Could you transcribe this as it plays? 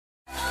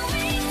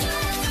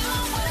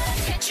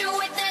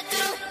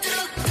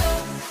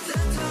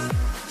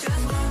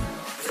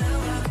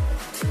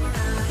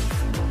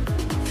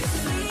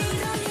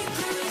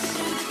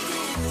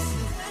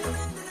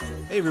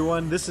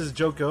everyone, this is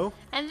Joko.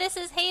 And this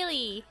is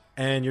Haley.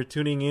 And you're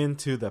tuning in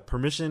to the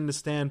Permission to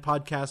Stand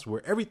podcast,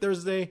 where every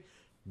Thursday,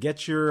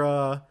 get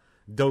your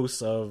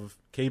dose of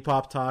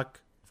K-pop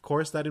talk. Of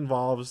course, that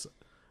involves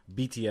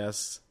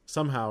BTS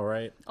somehow,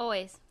 right?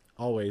 Always.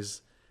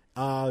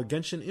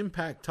 Genshin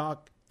Impact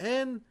talk,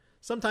 and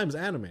sometimes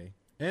anime,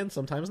 and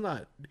sometimes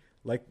not.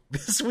 Like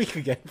this week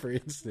again, for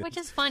instance. Which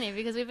is funny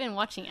because we've been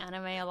watching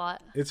anime a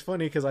lot. It's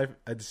funny because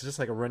it's just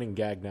like a running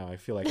gag now. I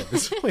feel like at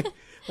this point,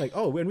 like,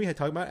 oh, when we had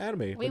talked about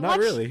anime, but not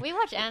really. We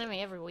watch anime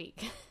every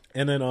week.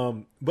 And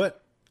then,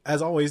 but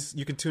as always,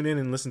 you can tune in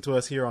and listen to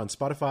us here on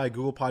Spotify,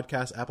 Google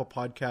Podcasts, Apple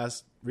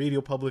Podcasts,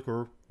 Radio Public,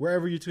 or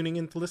wherever you're tuning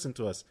in to listen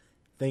to us.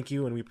 Thank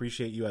you, and we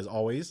appreciate you as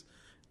always.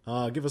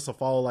 Give us a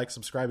follow, like,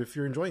 subscribe if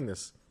you're enjoying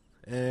this.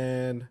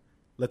 And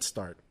let's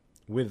start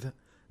with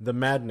the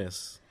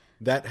madness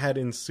that had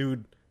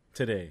ensued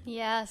today.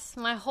 Yes,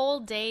 my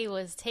whole day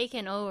was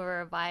taken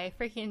over by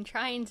freaking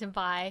trying to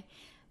buy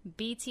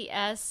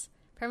BTS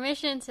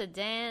Permission to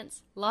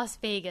Dance Las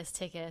Vegas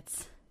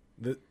tickets.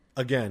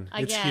 Again,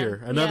 it's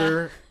here.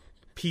 Another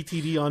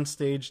PTD on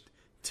stage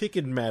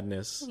ticket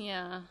madness.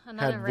 Yeah,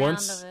 another round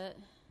of it.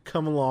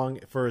 Come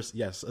along for a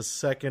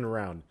second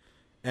round.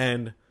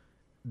 And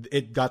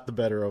it got the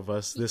better of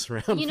us this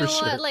round. You know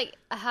for what? Sure. Like,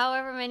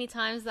 however many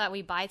times that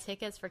we buy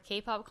tickets for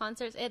K-pop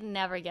concerts, it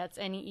never gets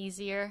any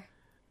easier.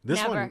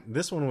 This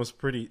one was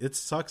pretty. It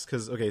sucks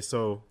because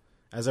so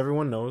as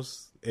everyone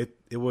knows, it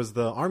was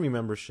the Army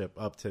membership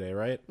up today,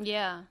 right?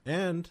 Yeah.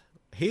 And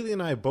Haley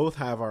and I both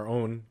have our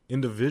own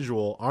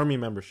individual Army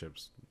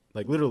memberships,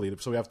 like literally.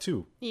 So we have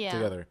two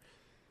together.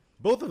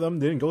 Both of them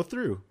didn't go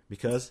through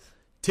because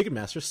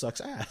Ticketmaster sucks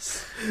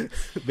ass,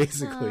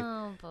 basically.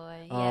 Oh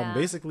boy! Yeah.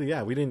 Basically,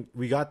 yeah.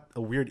 We got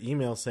a weird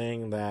email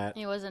saying that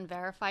it wasn't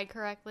verified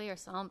correctly or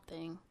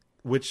something.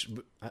 Which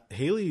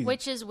Haley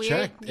is weird,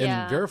 checked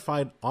and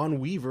verified on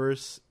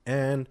Weverse,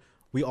 and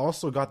we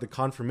also got the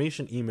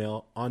confirmation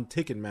email on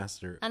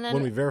Ticketmaster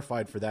when we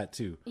verified for that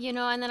too. You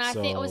know, and then I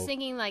was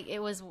thinking like it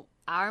was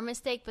our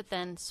mistake, but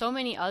then so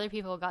many other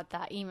people got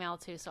that email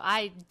too. So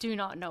I do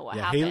not know what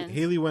happened.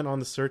 Haley went on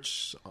the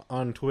search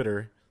on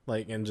Twitter.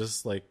 And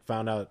just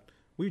found out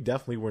we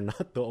definitely were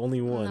not the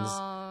only ones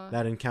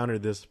that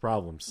encountered this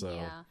problem.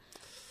 So,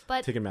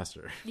 but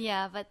Ticketmaster.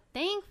 Yeah, but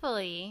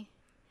thankfully,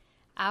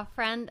 our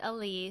friend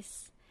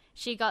Elise,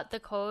 she got the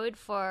code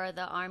for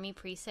the Army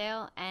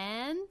presale,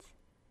 and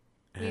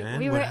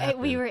we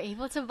were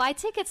able to buy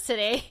tickets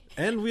today.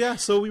 And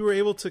so we were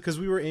able to because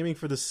we were aiming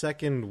for the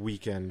second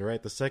weekend,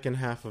 right? The second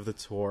half of the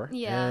tour.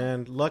 Yeah.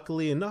 And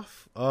luckily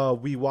enough,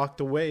 we walked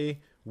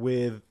away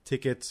with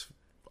tickets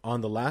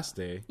on the last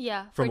day.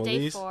 Yeah, from for day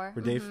Elise, 4.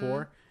 For day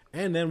 4.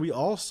 And then we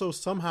also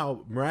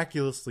somehow,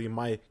 miraculously,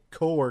 my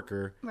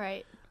coworker...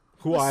 Right.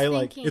 Who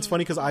it's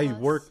funny because I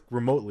work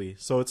remotely.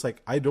 So it's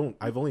like, I've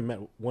only met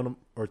one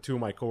or two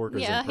of my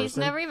coworkers in person. Yeah, he's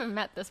never even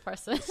met this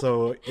person.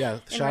 So, yeah,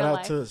 shout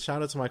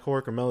out to my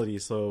coworker, Melody.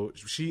 So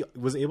she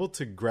was able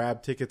to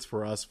grab tickets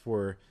for us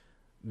for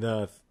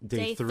the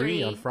day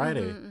 3 on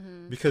Friday.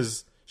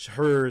 Because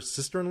her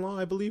sister-in-law,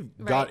 I believe,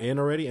 got in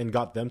already and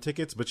got them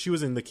tickets, but she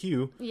was in the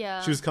queue.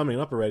 Yeah. She was coming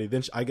up already.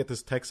 Then I get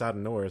this text out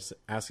of nowhere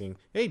asking,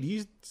 hey, do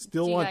you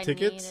still want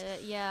tickets?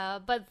 Yeah,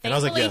 but and I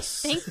was like,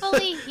 yes.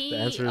 Thankfully he the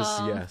answer is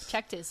yes.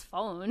 checked his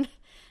phone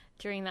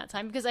during that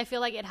time, because I feel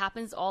like it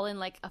happens all in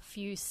a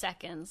few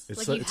seconds.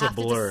 It's a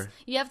blur.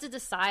 You have to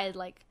decide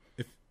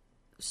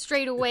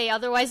straight away,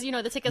 otherwise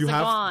the tickets are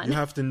gone. You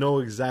have to know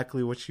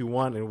exactly what you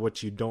want and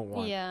what you don't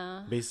want.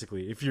 Yeah,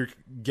 basically, if you're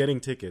getting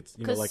tickets,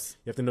 you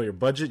have to know your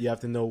budget. You have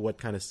to know what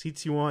kind of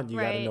seats you want. You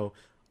got to know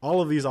all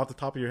of these off the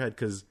top of your head,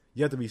 because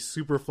you have to be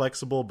super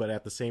flexible, but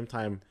at the same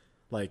time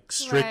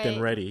strict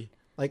and ready.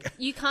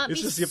 You can't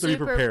you have to be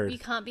prepared. You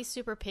can't be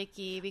super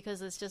picky,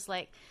 because it's just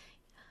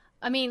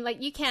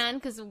you can,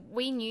 because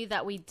we knew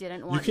that we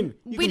didn't want. You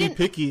can be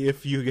picky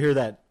if you hear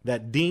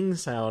that ding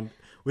sound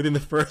within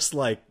the first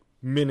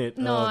minute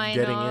of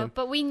getting in.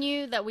 But we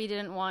knew that we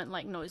didn't want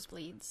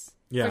nosebleeds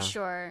for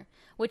sure,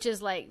 which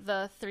is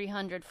the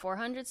 300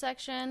 400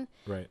 section,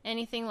 right?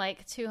 Anything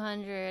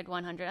 200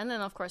 100, and then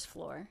of course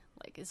floor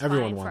is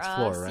everyone fine wants for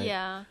floor, us. right?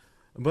 Yeah,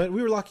 but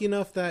we were lucky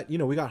enough that we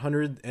got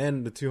 100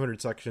 and the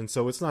 200 section,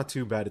 so it's not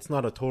too bad. It's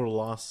not a total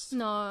loss.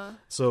 No,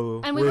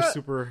 so we're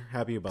super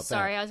happy about that.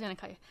 Sorry, I was gonna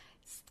cut you.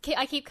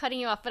 I keep cutting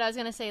you off, but I was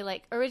going to say,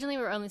 originally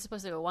we were only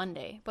supposed to go one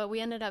day, but we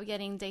ended up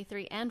getting day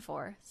 3 and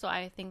 4. So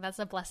I think that's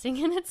a blessing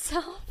in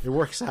itself. It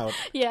works out.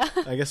 Yeah.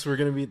 I guess we're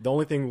going to the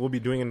only thing we'll be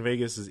doing in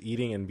Vegas is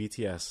eating and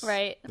BTS.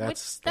 Right.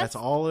 That's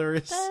all there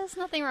is. There's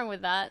nothing wrong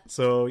with that.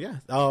 So yeah,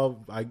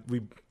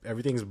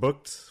 everything's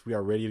booked. We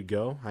are ready to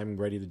go. I'm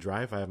ready to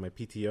drive. I have my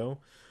PTO.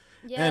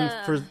 Yeah.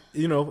 And for,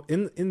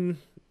 in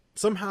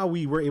somehow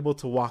we were able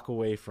to walk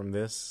away from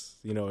this,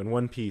 in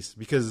one piece,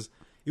 because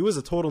it was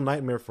a total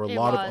nightmare for a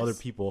lot of other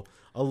people.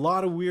 A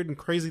lot of weird and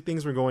crazy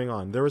things were going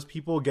on. There was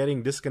people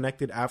getting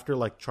disconnected after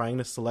trying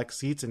to select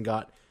seats and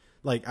got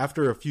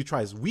after a few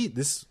tries.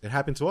 It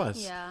happened to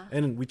us. Yeah.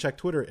 And we checked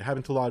Twitter. It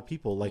happened to a lot of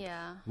people.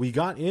 We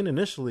got in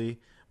initially,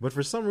 but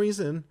for some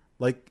reason,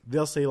 Like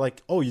they'll say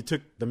like, oh, you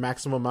took the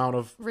maximum amount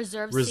of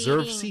reserve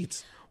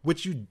seats,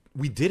 which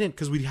we didn't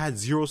because we had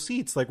 0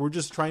 seats. Like we're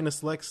just trying to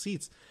select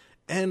seats.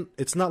 And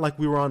it's not like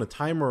we were on a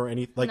timer or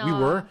anything. Like we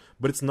were,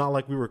 but it's not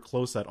like we were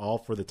close at all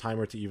for the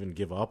timer to even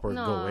give up or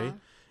go away.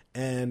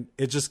 And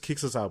it just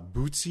kicks us out,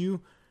 boots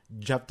you.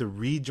 You have to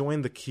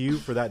rejoin the queue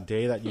for that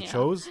day that you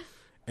chose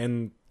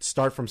and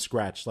start from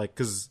scratch. Like,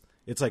 because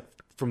it's like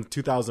from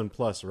 2000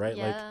 plus, right?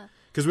 Yeah. Like,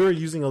 because we were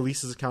using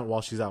Elise's account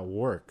while she's at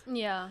work.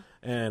 Yeah.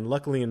 And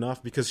luckily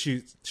enough, because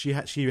she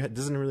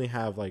doesn't really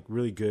have like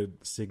really good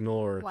signal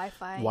or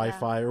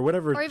Wi-Fi or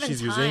whatever or even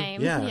she's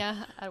time. using.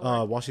 Yeah.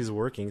 While she's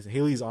working,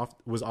 Haley's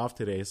was off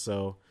today,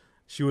 so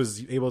she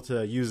was able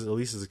to use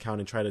Elise's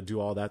account and try to do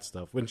all that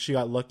stuff. When she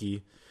got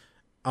lucky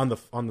on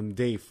the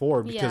day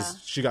 4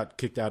 because she got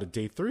kicked out of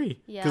day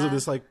 3 because of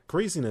this like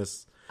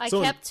craziness. I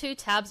kept 2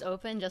 tabs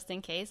open just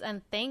in case,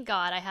 and thank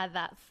God I had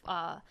that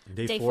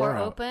day 4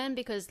 open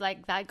because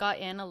like that got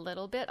in a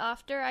little bit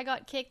after I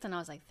got kicked, and I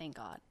was like, thank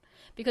God,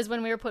 because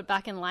when we were put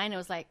back in line, it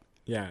was like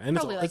and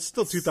it's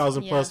still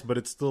 2,000 plus, but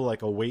it's still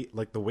like a wait.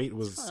 Like the wait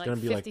was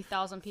going to be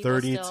 50,000 like people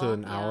 30 still. to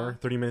an hour,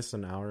 30 minutes to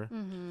an hour.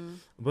 Mm-hmm.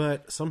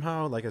 But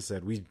somehow, like I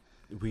said, we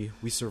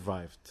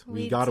survived.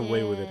 We got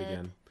away with it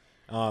again.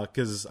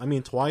 Because I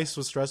mean, twice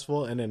was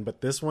stressful,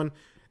 but this one.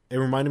 It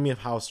reminded me of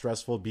how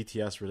stressful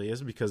BTS really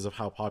is because of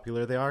how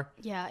popular they are.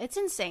 Yeah, it's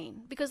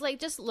insane. Because, like,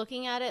 just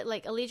looking at it,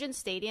 like, Allegiant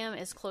Stadium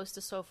is close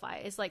to SoFi.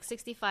 It's, like,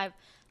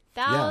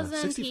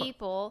 65,000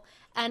 people,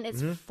 and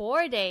it's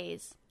 4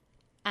 days.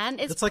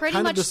 And it's like pretty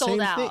kind much of the sold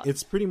same out. Thing.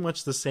 It's pretty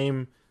much the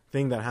same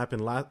thing that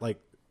happened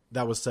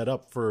that was set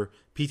up for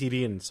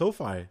PTD and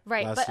SoFi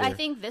right, last but year. I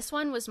think this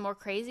one was more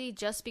crazy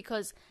just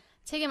because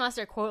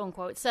Ticketmaster,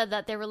 quote-unquote, said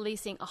that they're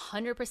releasing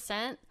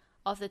 100%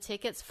 of the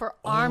tickets for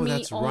Army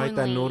that's only. Right,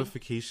 that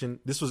notification.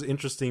 This was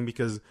interesting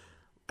because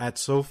at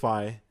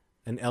SoFi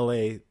in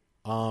LA,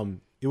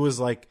 it was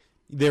like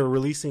they were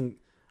releasing.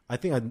 I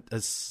think they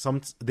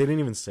didn't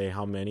even say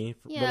how many.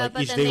 Yeah,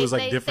 but each day was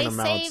like different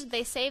amounts.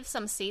 They saved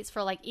some seats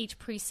for like each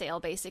pre-sale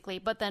basically,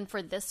 but then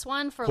for this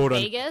one for quote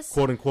Vegas,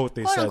 quote unquote,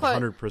 they said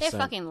 100%. They're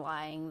fucking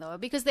lying though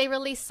because they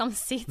released some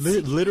seats.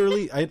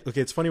 Literally,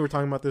 okay, it's funny we're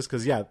talking about this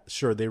because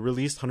sure they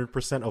released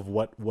 100% of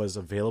what was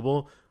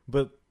available,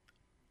 but.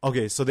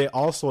 Okay, so they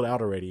all sold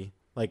out already.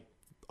 Like,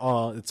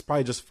 it's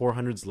probably just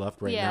 400s left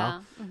right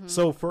now. Mm-hmm.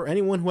 So for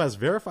anyone who has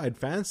verified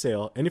fan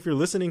sale, and if you're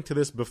listening to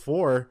this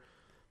before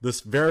this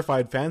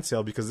verified fan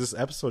sale, because this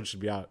episode should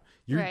be out,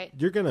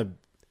 you're gonna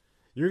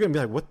be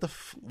like, what the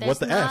f? What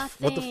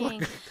the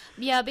fuck?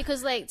 Yeah,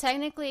 because like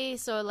technically,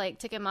 so like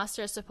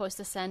Ticketmaster is supposed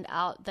to send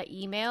out the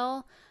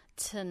email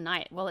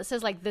tonight. Well, it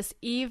says like this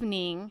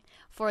evening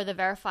for the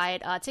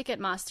verified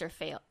Ticketmaster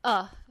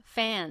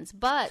fans,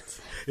 but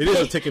it is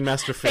a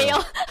Ticketmaster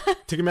fail.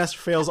 Ticketmaster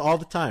fails all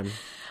the time.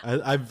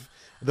 I've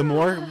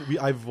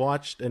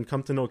watched and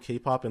come to know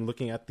K-pop and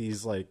looking at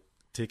these like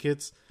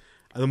tickets,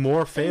 the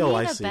more fail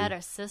I see. They need a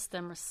better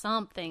system or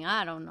something.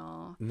 I don't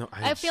know. No,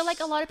 I feel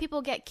like a lot of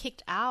people get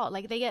kicked out.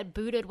 Like they get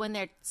booted when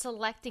they're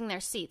selecting their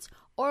seats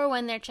or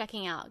when they're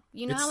checking out.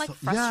 You know how like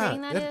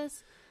frustrating that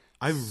is?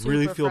 I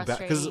really feel bad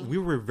because we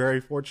were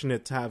very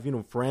fortunate to have,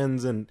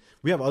 friends, and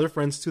we have other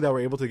friends too that were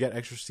able to get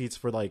extra seats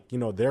for like,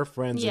 their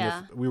friends. Yeah.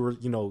 And if we were,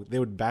 they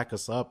would back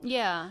us up.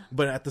 Yeah.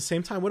 But at the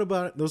same time, what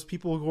about those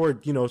people who are,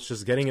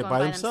 just getting it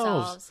by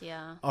themselves?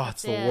 Yeah. Oh,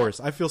 it's the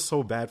worst. I feel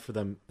so bad for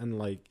them. And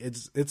like,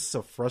 it's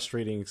a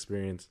frustrating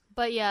experience.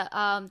 But yeah,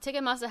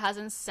 Ticketmaster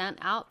hasn't sent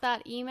out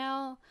that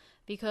email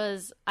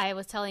because I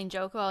was telling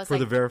Joko, I was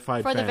the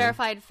verified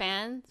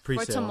fan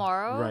pre-sale, for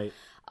tomorrow. Right.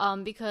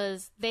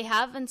 Because they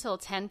have until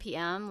 10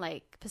 p.m.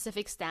 like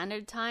Pacific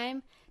Standard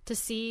Time to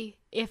see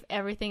if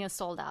everything is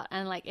sold out.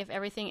 And like if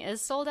everything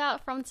is sold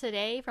out from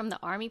today, from the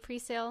Army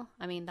pre-sale,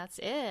 I mean, that's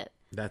it.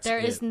 There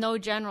is no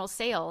general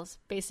sales,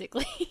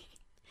 basically.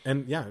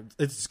 And yeah,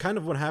 it's kind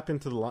of what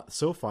happened to the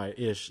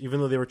SoFi-ish, even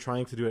though they were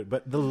trying to do it.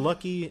 But the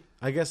lucky,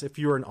 I guess, if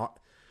you're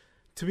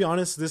to be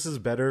honest, this is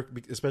better,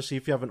 especially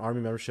if you have an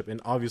Army membership,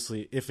 and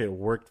obviously if it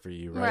worked for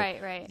you,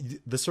 right? Right.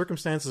 The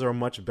circumstances are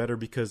much better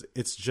because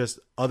it's just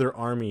other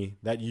Army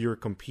that you're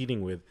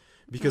competing with.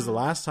 Because the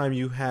last time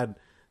you had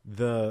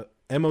the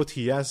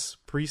MOTS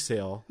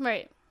pre-sale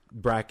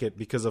bracket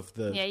because of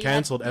the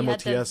canceled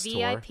MOTS tour. You had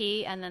the VIP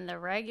tour. and then the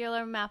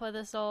regular Map of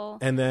the Soul.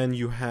 And then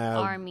you have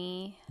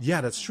Army.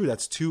 Yeah, that's true.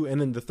 That's 2. And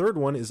then the third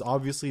one is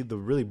obviously the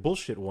really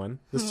bullshit one,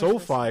 the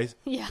SoFi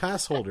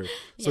pass holder.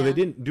 So they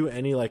didn't do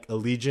any like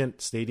Allegiant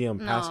Stadium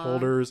pass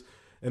holders,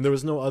 and there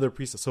was no other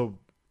pre-sale. So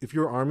if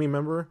you're an Army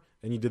member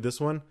and you did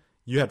this one,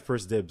 you had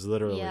first dibs,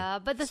 literally. Yeah,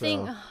 but the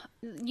thing,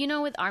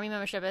 with Army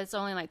membership, it's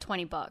only like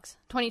 $20,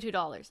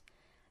 $22.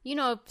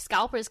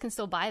 Scalpers can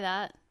still buy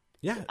that.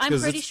 Yeah, I'm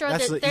pretty sure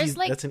there's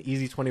that's an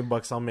easy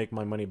 $20. I'll make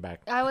my money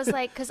back. I was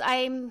like, because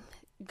I'm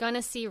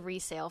gonna see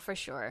resale for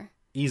sure.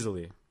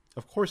 Easily.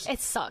 Of course. It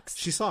sucks.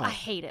 She saw it. I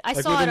hate it. I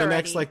like, saw it within the already.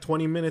 next like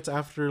 20 minutes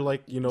after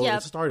like,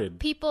 it started.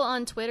 People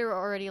on Twitter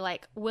are already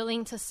like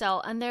willing to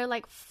sell, and they're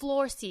like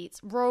floor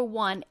seats, row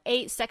 1,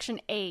 8, section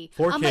A.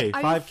 4K,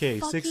 I'm like, 5K,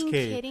 you 6K.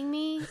 Kidding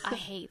me? I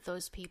hate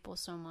those people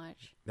so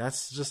much.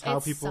 That's just how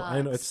people. Sucks.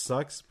 I know it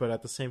sucks, but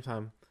at the same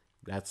time,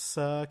 that's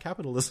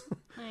capitalism.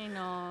 I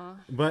know.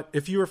 But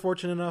if you were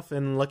fortunate enough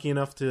and lucky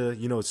enough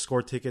to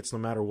score tickets, no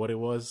matter what it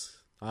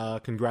was,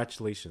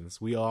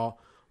 congratulations. We are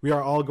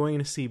all going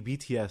to see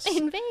BTS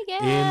In Vegas.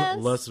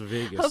 in Las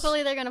Vegas.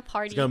 Hopefully they're gonna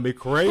party. It's gonna be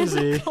crazy.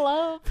 In the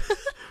club.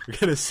 We're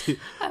gonna see.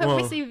 I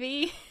hope we see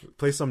V.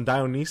 Play some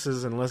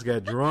Dionysus and let's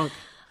get drunk.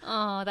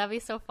 Oh, that'd be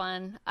so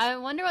fun. I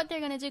wonder what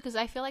they're gonna do, because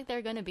I feel like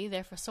they're gonna be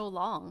there for so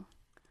long.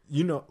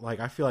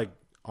 I feel like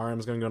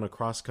RM's gonna go on a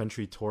cross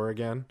country tour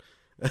again,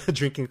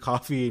 drinking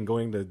coffee and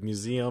going to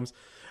museums.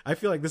 I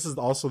feel like this is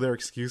also their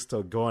excuse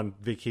to go on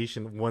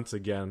vacation once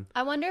again.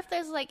 I wonder if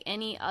there's like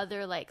any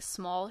other like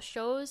small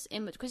shows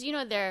in, because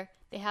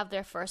they have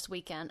their first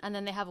weekend and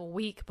then they have a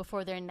week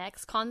before their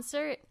next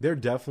concert. They're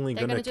definitely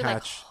They're gonna do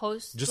catch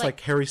host, just like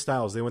Harry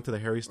Styles. They went to the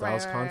Harry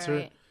Styles concert.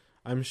 Right.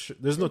 I'm sure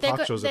there's no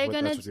talk shows. That's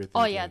what you're thinking.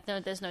 Oh yeah,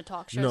 there's no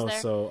talk shows. No,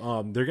 there.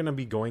 So they're gonna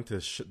be going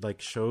to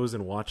shows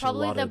and watching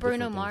probably a lot the of Bruno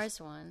different Mars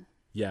things. one.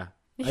 Yeah,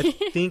 I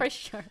think for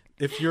sure.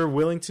 If you're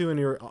willing to and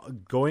you're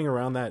going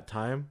around that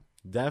time,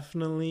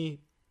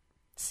 definitely.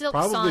 Silk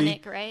Probably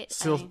Sonic, right?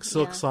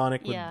 Silk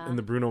Sonic in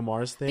the Bruno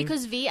Mars thing.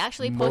 Because V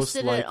actually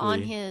posted it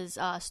on his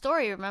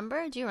story,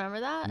 remember? Do you remember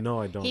that? No,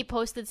 I don't. He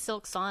posted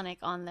Silk Sonic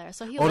on there.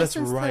 So he that's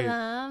listens right. to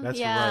them. That's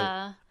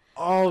yeah. right.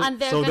 Oh, and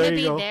they're so going to there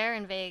be you go. there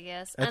in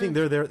Vegas. I think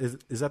they're there.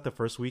 Is that the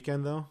first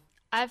weekend, though?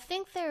 I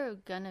think they're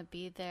going to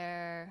be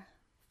there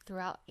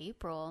throughout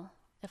April,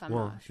 if I'm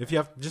not sure. If you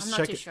have, just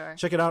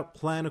check it out.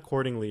 Plan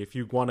accordingly if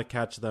you want to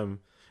catch them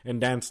and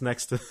dance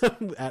next to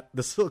them at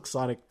the Silk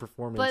Sonic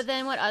performance. But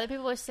then what other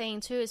people were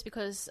saying too is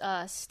because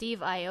Steve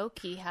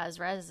Aoki has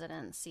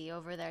residency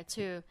over there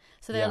too.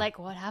 So they're like,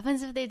 what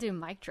happens if they do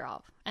mic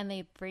drop and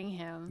they bring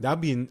him?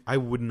 I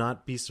would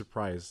not be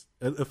surprised.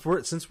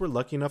 Since we're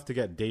lucky enough to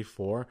get day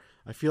 4,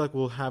 I feel like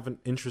we'll have an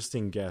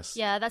interesting guest.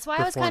 Yeah, that's why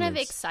I was kind of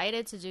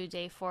excited to do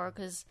day 4,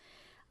 because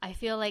I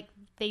feel like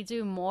they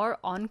do more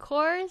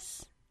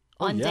encores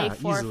on day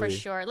 4 easily. for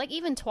sure. Like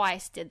even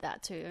Twice did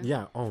that too.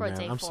 Yeah. Oh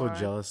man, I'm so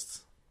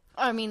jealous.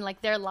 I mean,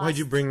 like their last. Why'd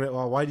you bring that?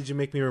 Why did you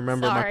make me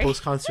remember my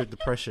post-concert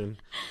depression?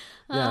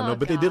 Yeah,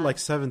 but they did like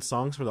 7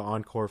 songs for the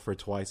encore for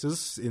Twice. It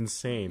was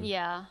insane.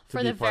 Yeah,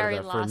 for the very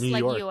last, like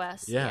York.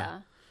 US.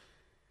 Yeah.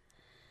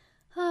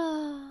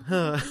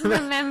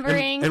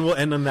 Remembering. and we'll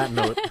end on that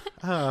note.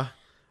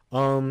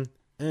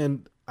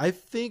 And I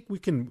think we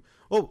can.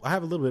 Oh, I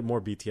have a little bit more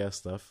BTS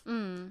stuff.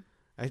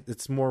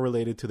 It's more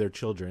related to their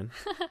children.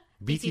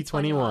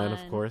 BT21,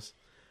 of course.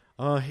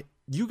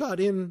 You got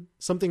in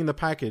something in the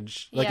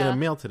package, like in a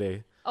mail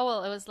today. Oh,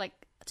 well, it was like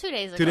 2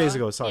 days ago. 2 days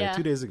ago, sorry. Yeah.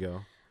 2 days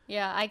ago.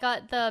 Yeah, I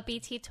got the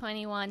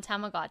BT21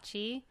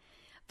 Tamagotchi,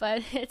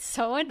 but it's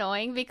so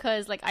annoying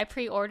because like I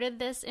pre-ordered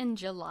this in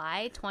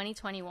July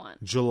 2021.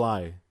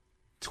 July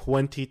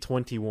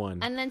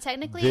 2021. And then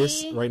technically...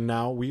 This, right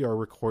now, we are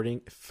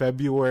recording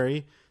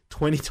February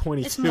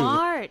 2022. It's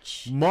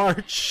March.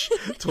 March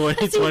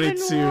 2022.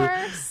 It's even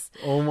worse.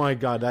 Oh my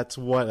God, that's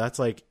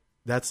like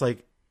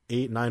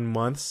 8-9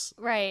 months.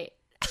 Right.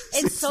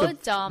 It's so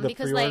dumb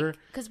because pre-order.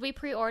 we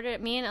pre-ordered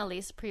it, me and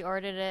Elise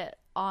pre-ordered it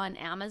on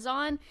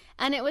Amazon,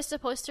 and it was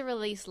supposed to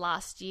release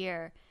last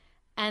year.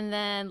 And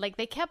then like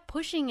they kept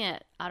pushing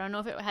it. I don't know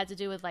if it had to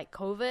do with like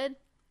COVID.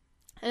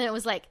 And it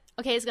was like,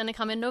 okay, it's going to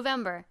come in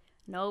November.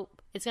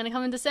 Nope. It's going to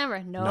come in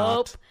December.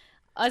 Nope.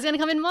 Oh, it's going to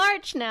come in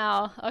March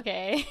now.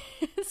 Okay.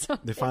 So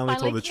they finally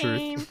told the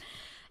truth.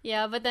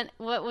 Yeah, but then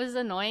what was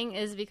annoying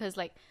is because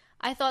like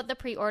I thought the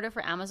pre-order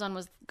for Amazon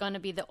was going to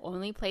be the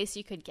only place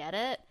you could get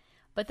it.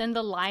 But then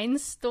the Line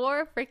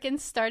store freaking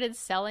started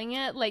selling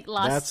it like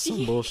last year. That's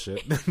some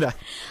bullshit.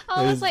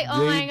 I was like,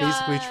 oh my God. They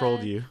basically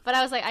trolled you. But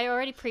I was like, I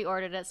already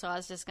pre-ordered it, so I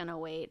was just going to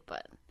wait.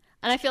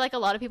 And I feel like a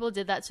lot of people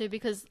did that too,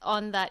 because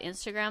on that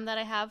Instagram that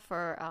I have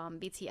for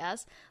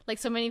BTS, like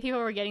so many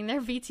people were getting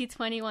their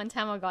BT21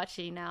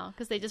 Tamagotchi now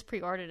because they just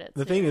pre-ordered it.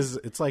 The thing is,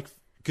 it's like,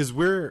 because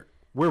we're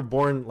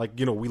born, like,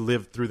 we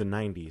lived through the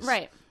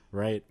 90s.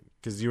 Right?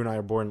 Because you and I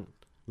are born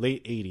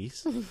late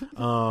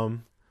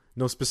 80s.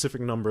 No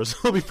specific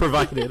numbers will be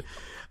provided.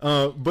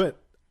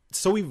 But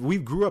so we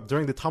grew up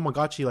during the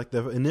Tamagotchi, like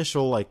the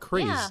initial like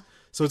craze. Yeah.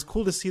 So it's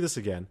cool to see this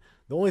again.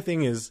 The only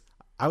thing is,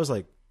 I was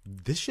like,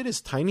 this shit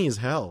is tiny as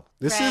hell.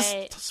 This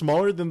is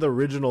smaller than the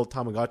original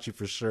Tamagotchi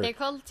for sure. They're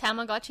called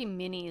Tamagotchi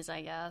minis,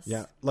 I guess.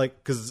 Yeah,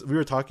 like, because we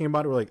were talking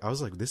about it, I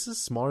was like, this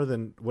is smaller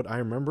than what I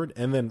remembered.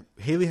 And then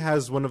Haley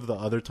has one of the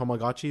other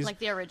Tamagotchis. Like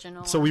the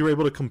original So we were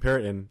able to compare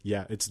it, and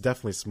yeah, it's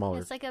definitely smaller.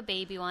 It's like a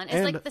baby one.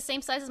 It's like the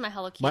same size as my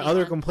Hello Kitty My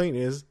other complaint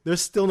is,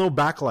 there's still no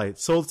backlight.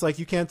 So it's like,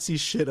 you can't see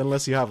shit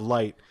unless you have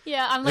light.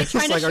 Yeah, I'm like,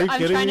 I'm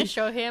trying to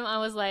show him. I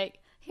was like,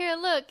 here,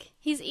 look,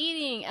 he's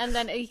eating. And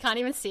then you can't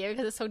even see it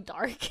because it's so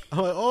dark. I'm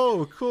like,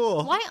 oh,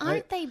 cool. Why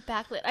aren't they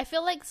backlit? I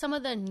feel like some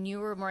of the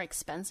newer, more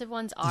expensive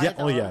ones are, yeah,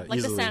 though. Oh, yeah, like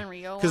easily. the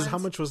Sanrio ones. Because how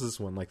much was this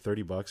one? Like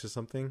 $30 or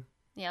something?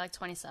 Yeah, like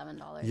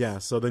 $27. Yeah,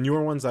 so the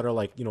newer ones that are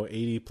like,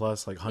 80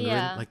 plus, like 100,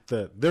 Yeah. like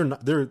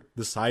the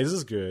size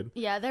is good.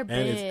 Yeah, they're big.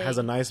 And it has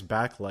a nice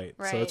backlight.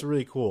 Right. So it's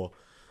really cool.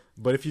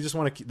 But if you just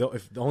want to,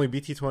 if the only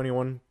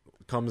BT21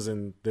 comes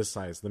in this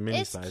size, the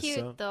mini size. It's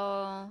cute,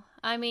 though.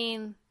 I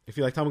mean... If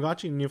you like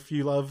Tamagotchi and if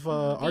you love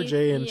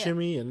RJ and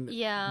Chimmy and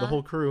the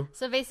whole crew.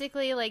 So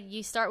basically, like,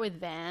 you start with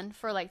Van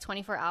for like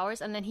 24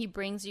 hours and then he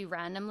brings you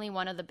randomly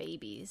one of the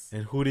babies.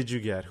 And who did you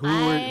get? Who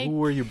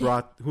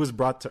was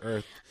brought to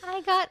Earth?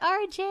 I got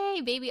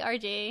RJ, baby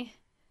RJ.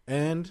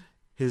 And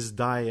his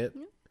diet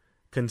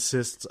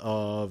consists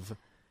of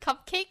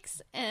cupcakes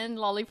and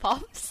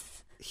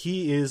lollipops.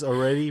 He is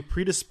already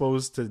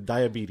predisposed to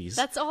diabetes.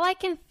 That's all I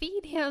can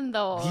feed him,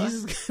 though.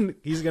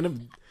 He's gonna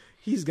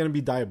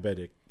be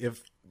diabetic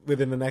if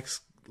within the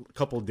next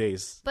couple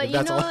days. But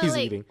that's all he's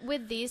eating.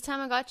 With these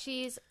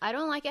Tamagotchis, I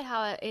don't like it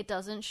how it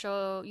doesn't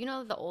show.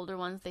 The older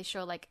ones, they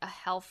show like a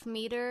health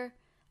meter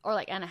or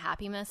like and a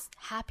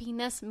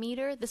happiness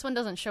meter. This one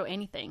doesn't show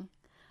anything.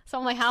 So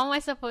I'm like, how am I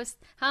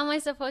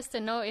supposed to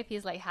know if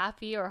he's like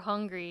happy or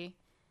hungry?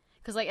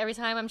 Because like every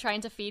time I'm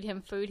trying to feed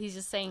him food, he's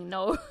just saying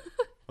no.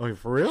 Oh,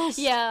 for real?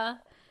 Yeah.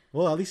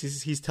 Well, at least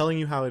he's telling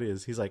you how it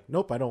is. He's like,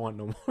 nope, I don't want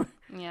no more.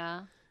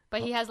 Yeah.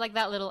 But he has like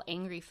that little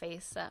angry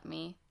face at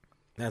me.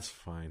 That's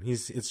fine.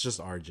 It's just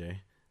RJ.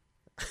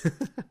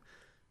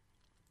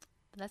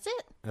 That's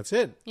it. That's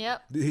it.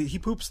 Yep. He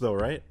poops though,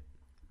 right?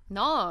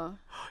 No.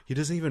 He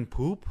doesn't even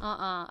poop?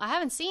 I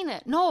haven't seen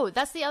it. No,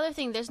 that's the other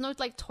thing. There's no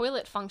like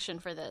toilet function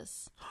for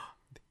this.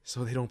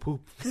 So they don't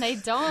poop. They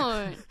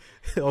don't.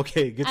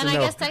 Okay, good to know. And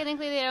I guess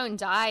technically they don't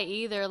die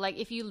either. Like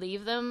if you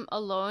leave them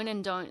alone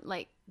and don't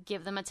like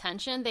give them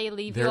attention, they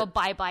leave you a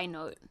bye-bye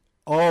note.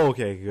 Oh,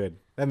 okay, good.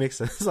 That makes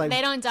sense. Like,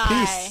 they don't die.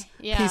 Peace.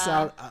 Yeah. Peace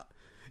out.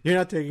 You're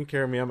not taking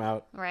care of me. I'm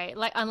out. Right.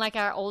 Like unlike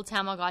our old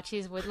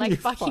Tamagotchis would like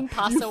fucking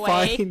pass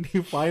away.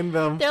 You find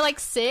them. They're like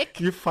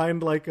sick. You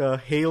find like a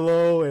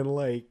halo and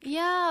like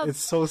it's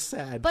so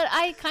sad. But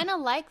I kind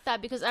of like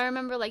that because I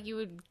remember like you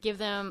would give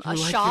them a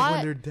like shot. it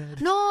when they're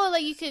dead. No,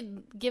 like you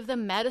could give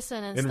them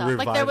medicine and stuff.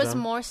 Like there was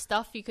more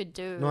stuff you could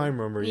do. No, I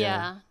remember.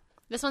 Yeah.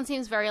 This one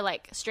seems very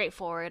like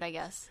straightforward, I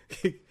guess.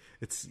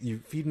 It's you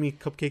feed me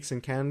cupcakes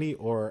and candy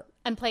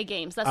and play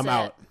games. That's I'm it.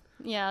 Out.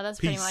 Yeah, that's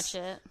pretty much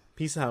it.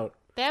 Peace out.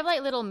 They have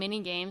like little mini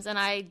games, and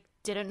I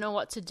didn't know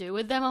what to do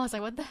with them. I was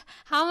like,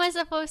 how am I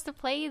supposed to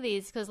play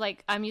these? Because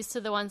like I'm used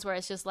to the ones where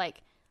it's just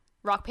like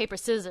rock, paper,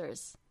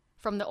 scissors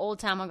from the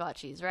old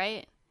Tamagotchis,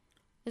 right?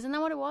 Isn't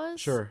that what it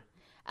was? Sure.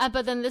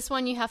 But then this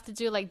one you have to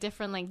do like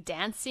different like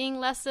dancing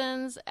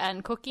lessons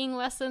and cooking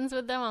lessons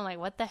with them. I'm like,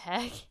 what the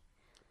heck?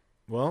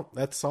 Well,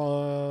 that's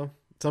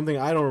something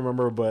I don't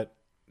remember, but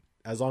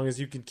as long as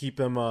you can keep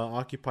him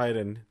occupied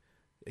and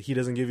he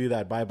doesn't give you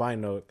that bye-bye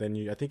note,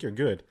 then I think you're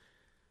good.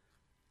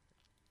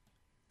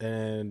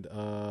 And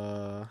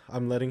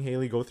I'm letting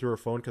Haley go through her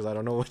phone because I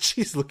don't know what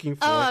she's looking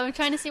for. Oh, I'm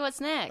trying to see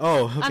what's next.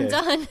 Oh, okay. I'm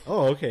done.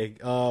 Oh, okay.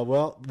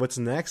 Well, what's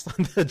next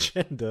on the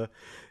agenda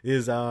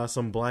is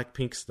some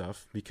Blackpink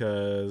stuff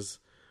because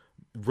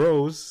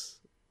Rose,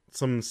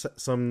 some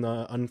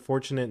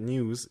unfortunate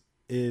news,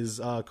 is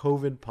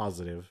COVID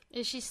positive.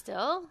 Is she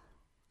still?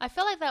 I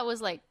feel like that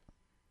was like,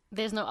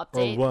 there's no Or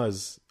update.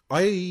 was.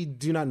 I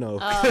do not know.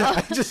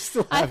 I just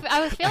still I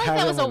feel like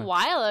that was a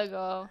while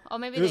ago. Oh,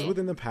 maybe it was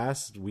within the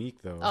past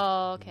week though.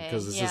 Oh, okay.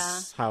 Because this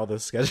is how the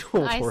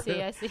schedule works.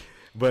 I see.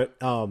 But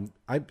I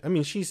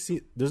mean,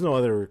 there's no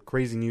other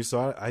crazy news,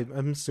 so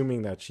I'm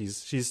assuming that she's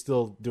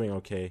still doing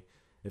okay.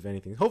 If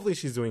anything, hopefully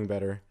she's doing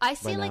better. I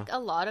see like a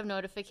lot of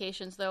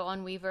notifications though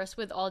on Weverse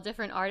with all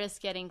different artists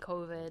getting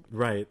COVID.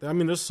 Right. I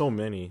mean, there's so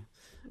many.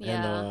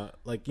 Yeah. And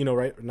like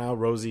right now,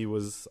 Rosie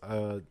was.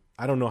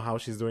 I don't know how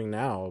she's doing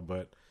now,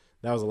 but.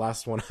 That was the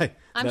last one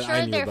I'm sure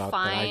I knew they're about,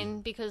 fine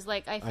because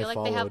like I feel like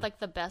followed. they have like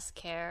the best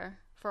care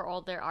for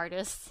all their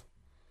artists.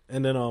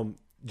 And then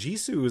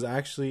Jisoo is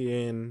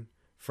actually in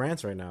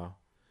France right now,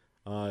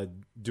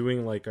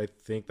 doing like I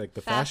think like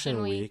the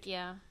fashion week.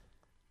 Yeah.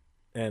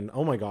 And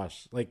oh my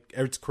gosh, like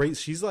it's crazy.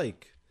 She's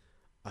like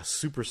a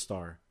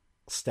superstar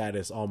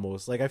status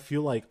almost. Like I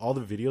feel like all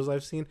the videos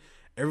I've seen,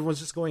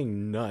 everyone's just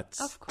going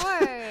nuts. Of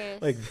course.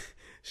 Like.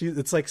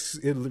 It's like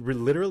it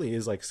literally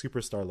is like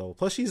superstar level.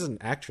 Plus, she's an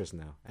actress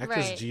now.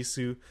 Actress right.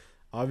 Jisoo,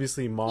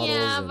 obviously models.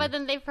 Yeah, but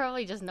then they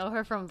probably just know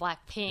her from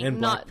Blackpink.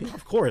 And Blackpink,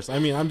 of course. I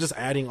mean, I'm just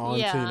adding on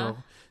to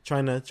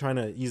trying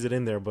to ease it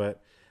in there.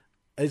 But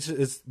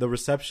it's the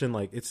reception,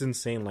 like it's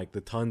insane. Like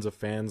the tons of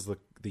fans,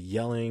 the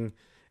yelling.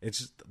 It's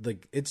just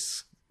like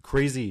it's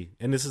crazy,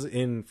 and this is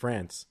in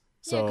France.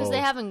 So yeah, because they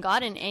haven't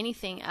gotten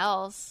anything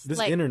else. This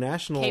like,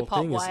 international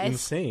K-pop thing wise. is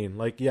insane.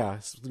 Like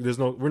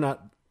we're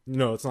not.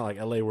 No, it's not like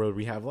LA where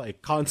we have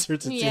like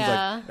concerts. It seems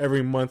like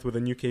every month with a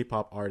new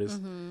K-pop artist.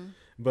 Mm-hmm.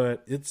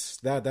 But it's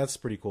that's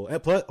pretty cool.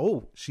 And plus,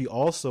 she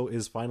also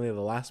is finally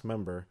the last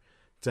member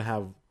to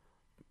have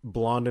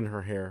blonde in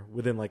her hair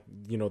within like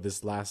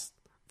this last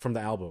from the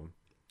album.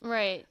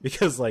 Right.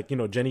 Because, like, you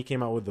know, Jennie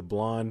came out with the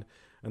blonde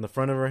in the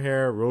front of her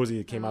hair.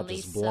 Rosie came out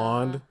just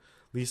blonde.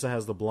 Lisa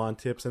has the blonde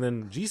tips. And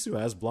then Jisoo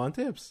has blonde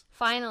tips.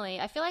 Finally.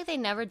 I feel like they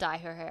never dye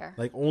her hair.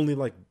 Like, only,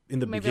 like, in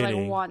the beginning.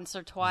 Maybe, like, once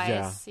or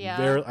twice.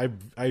 Yeah.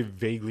 I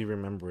vaguely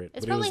remember it.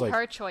 It's but probably it was, like,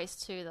 her choice,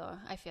 too, though,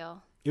 I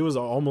feel. It was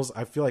almost...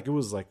 I feel like it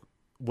was, like...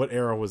 What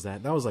era was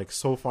that? That was, like,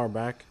 so far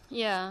back.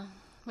 Yeah.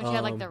 When she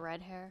had, like, the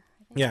red hair.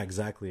 I think. Yeah,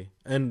 exactly.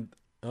 And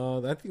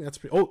I think that's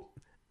pretty... Oh,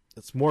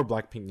 it's more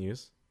Blackpink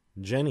news.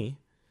 Jennie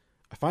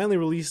finally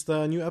released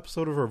a new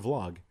episode of her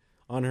vlog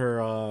on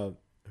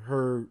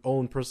her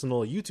own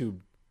personal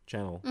YouTube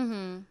channel.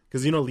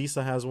 Because, you know,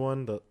 Lisa has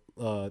one,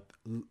 the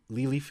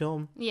Lily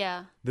film.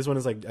 Yeah. This one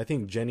is, like, I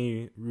think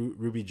Jennie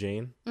Ruby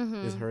Jane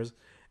is hers.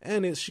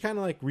 And she kind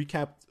of, like,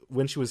 recapped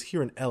when she was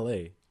here in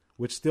LA,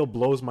 which still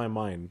blows my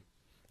mind.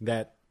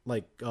 That,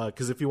 like,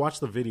 because if you watch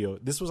the video,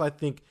 this was, I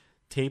think,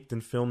 taped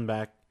and filmed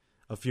back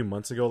a few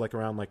months ago, like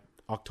around, like,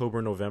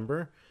 October,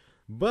 November.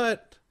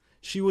 But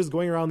she was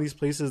going around these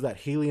places that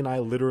Haley and I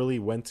literally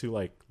went to,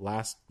 like,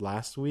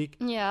 last week.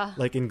 Yeah.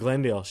 Like, in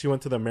Glendale. She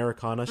went to the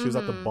Americana. She was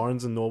at the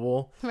Barnes &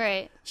 Noble.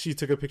 Right. She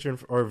took a picture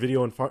or a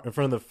video in front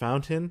of the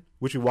fountain,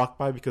 which we walked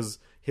by because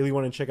Haley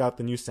wanted to check out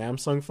the new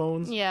Samsung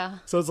phones. Yeah.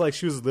 So it's like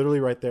she was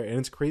literally right there. And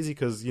it's crazy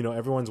because, you know,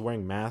 everyone's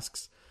wearing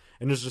masks.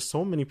 And there's just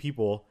so many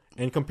people.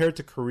 And compared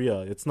to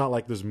Korea, it's not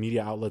like there's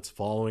media outlets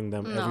following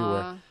them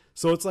everywhere.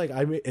 So it's like,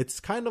 I mean,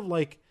 it's kind of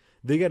like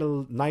they get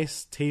a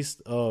nice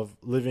taste of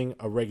living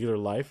a regular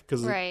life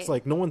because it's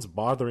like no one's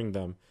bothering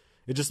them.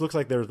 It just looks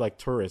like they're like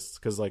tourists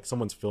because like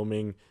someone's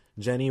filming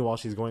Jennie while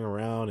she's going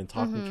around and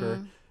talking to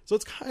her. So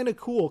it's kind of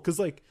cool because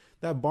like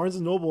that Barnes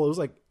and Noble, it was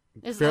like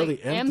fairly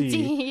like empty.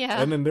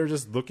 Yeah. And then they're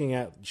just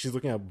she's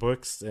looking at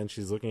books and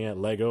she's looking at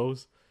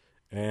Legos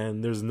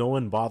and there's no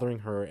one bothering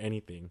her or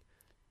anything.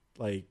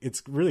 Like,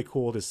 it's really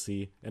cool to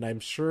see, and I'm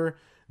sure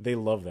they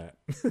love that.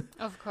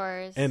 Of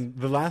course. And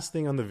the last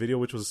thing on the video,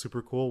 which was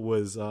super cool,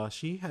 was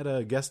she had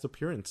a guest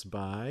appearance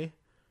by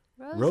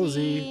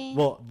Rosie.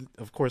 Well,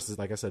 of course,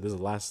 like I said, this is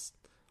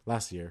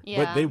last year.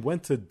 Yeah. But they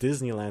went to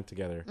Disneyland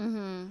together.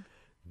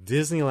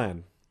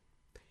 Disneyland.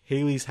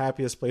 Haley's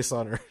happiest place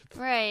on earth.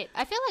 Right.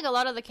 I feel like a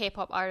lot of the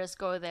K-pop artists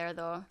go there,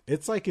 though.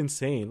 It's, like,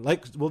 insane.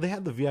 Like, well, they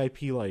had the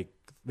VIP, like,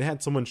 they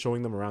had someone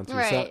showing them around, too.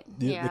 Right.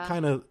 So they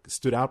kind of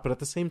stood out, but at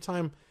the same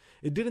time,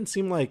 it didn't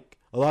seem like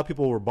a lot of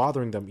people were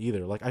bothering them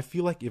either. Like, I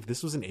feel like if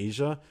this was in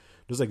Asia,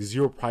 there's, like,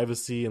 zero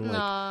privacy and,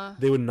 like,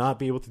 they would not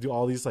be able to do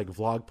all these, like,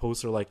 vlog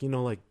posts or, like, you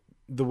know, like,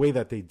 the way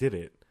that they did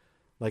it.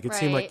 Like, it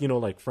seemed like, you know,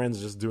 like, friends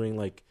just doing,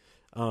 like,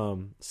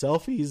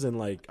 selfies and,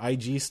 like,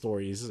 IG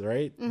stories,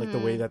 right? Like, the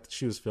way that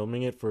she was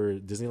filming it for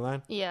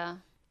Disneyland. Yeah.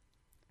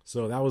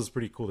 So that was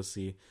pretty cool to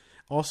see.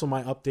 Also,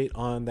 my update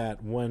on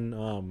that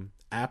one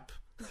app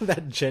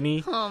that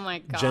Jennie, oh my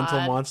god,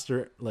 Gentle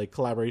Monster like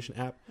collaboration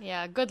app.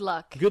 Yeah, good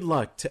luck. Good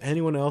luck to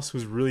anyone else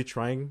who's really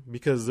trying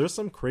because there's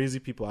some crazy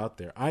people out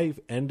there. I've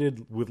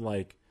ended with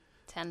like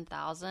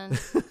 10,000,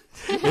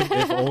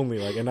 if only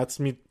like, and that's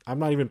me. I'm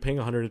not even paying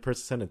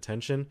 100%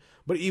 attention.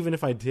 But even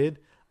if I did,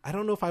 I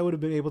don't know if I would have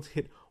been able to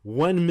hit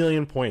 1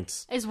 million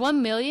points. Is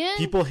 1 million?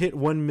 People hit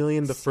 1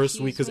 million the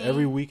first week because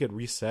every week it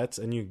resets,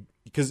 and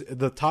because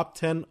the top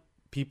 10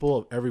 people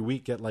of every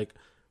week get like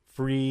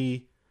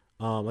free.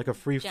 Like a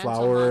free Gentle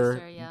flower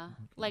Monster,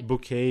 like,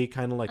 bouquet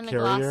kind of like and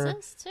carrier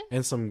too?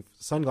 And some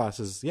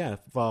sunglasses,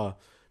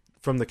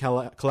 from the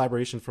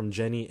collaboration from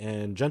Jennie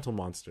and Gentle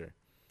Monster.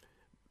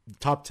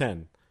 Top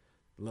 10.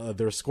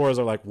 Their scores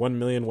are like 1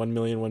 million, 1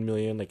 million, 1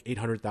 million, like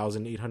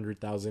 800,000,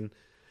 800,000.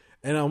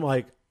 And I'm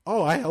like,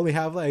 oh, I only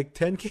have like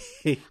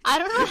 10K. I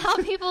don't know how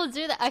people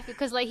do that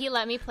because like he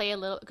let me play a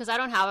little because I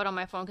don't have it on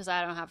my phone because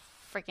I don't have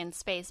freaking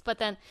space. But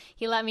then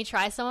he let me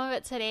try some of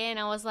it today and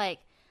I was like,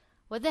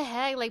 what the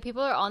heck? Like,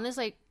 people are on this,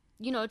 like,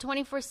 you know,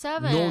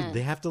 24/7. No,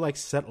 they have to, like,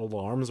 set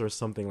alarms or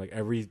something, like,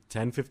 every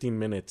 10, 15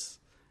 minutes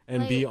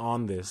and be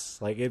on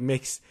this. Like, it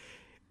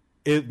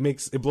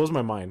blows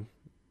my mind.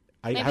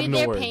 I have no words. Maybe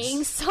they're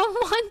paying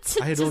someone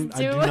to I do it.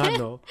 not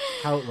know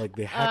how, like,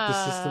 they hack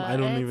the system. I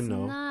don't even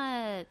know.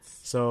 Nuts.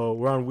 So,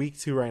 we're on week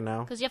 2 right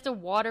now. Because you have to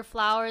water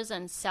flowers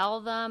and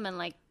sell them and,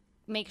 like,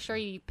 make sure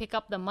you pick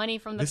up the money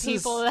from the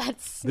people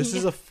This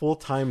is a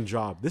full-time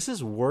job. This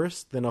is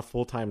worse than a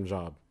full-time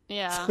job.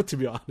 Yeah. To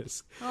be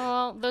honest.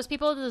 Well, those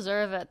people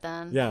deserve it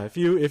then. Yeah, if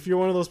you're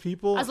one of those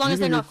people, as long as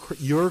they're not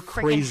you're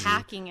crazy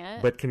hacking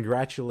it. But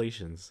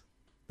congratulations.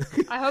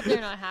 I hope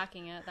they're not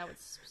hacking it. That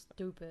was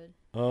stupid.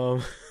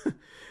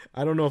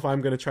 I don't know if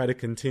I'm going to try to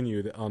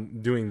continue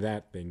on doing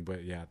that thing,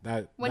 but yeah,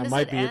 that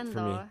might be it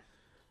for me.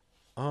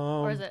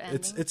 Or is it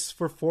ending? It's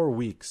for 4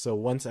 weeks, so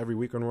once every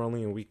week, and we're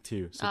only in week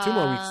 2, so 2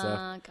 more weeks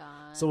left.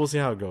 God. So we'll see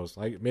how it goes.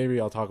 Like maybe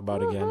I'll talk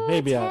about it again.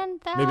 Maybe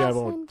I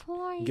won't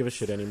give a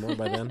shit anymore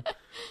by then.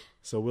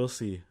 So we'll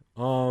see.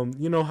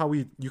 You know how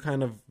you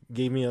kind of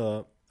gave me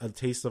a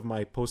taste of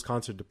my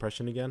post-concert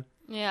depression again?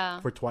 Yeah.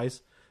 For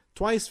Twice.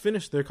 Twice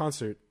finished their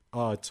concert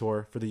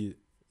tour for the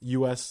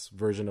U.S.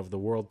 version of the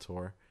world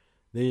tour.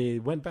 They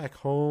went back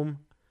home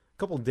a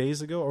couple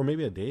days ago, or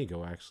maybe a day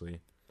ago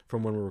actually,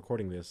 from when we're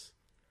recording this.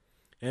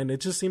 And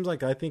it just seems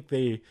like I think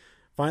they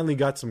finally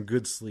got some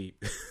good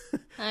sleep.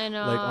 I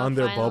know. Like on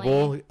their finally.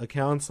 bubble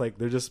accounts, like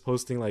they're just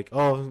posting like,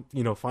 oh,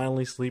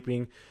 finally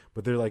sleeping,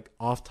 but they're like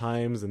off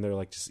times and they're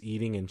like just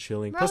eating and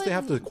chilling. Plus they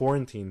have to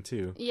quarantine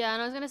too. Yeah,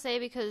 and I was going to say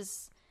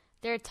because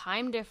their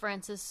time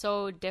difference is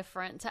so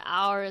different to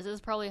ours,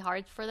 it's probably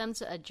hard for them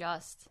to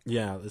adjust.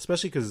 Yeah,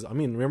 especially because,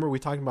 remember we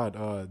talked about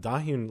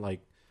Dahyun, like,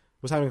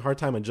 was having a hard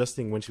time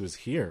adjusting when she was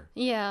here.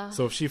 Yeah.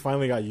 So if she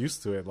finally got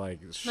used to it, like,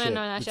 shit.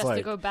 No, she has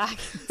to go back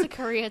to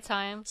Korea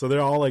time. So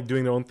they're all, like,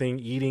 doing their own thing,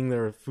 eating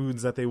their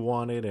foods that they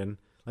wanted, and,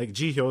 like,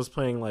 Jihyo's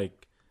playing,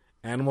 like,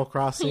 Animal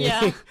Crossing.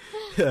 Yeah.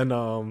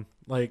 And,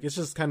 like, it's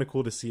just kind of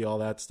cool to see all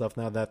that stuff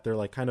now that they're,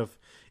 like, kind of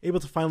able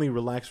to finally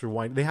relax,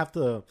 rewind. They have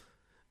to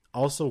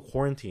also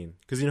quarantine,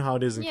 because you know how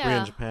it is in Korea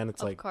and Japan.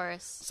 It's like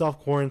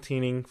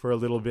self-quarantining for a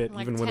little bit,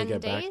 like even when they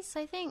get 10 back. days,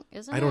 I think,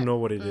 isn't it? I don't know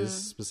what it is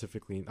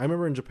specifically. I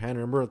remember in Japan,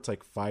 it's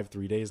like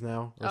 3 days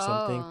now or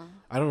something.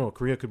 I don't know.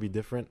 Korea could be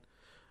different.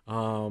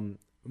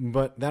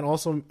 But that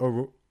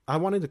also, I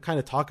wanted to kind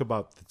of talk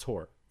about the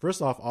tour.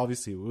 First off,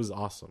 obviously, it was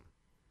awesome.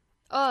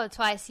 Oh,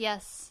 Twice,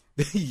 yes.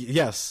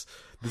 Yes.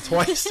 The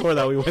Twice tour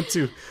that we went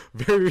to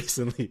very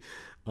recently.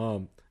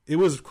 It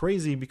was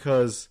crazy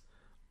because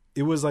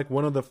it was like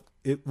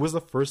it was the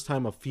first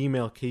time a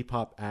female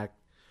K-pop act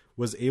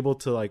was able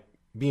to like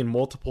be in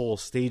multiple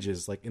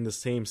stages, like in the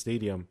same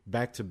stadium,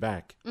 back to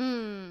back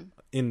in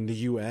the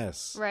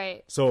US.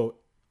 Right. So,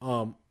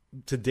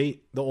 to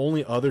date, the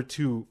only other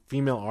 2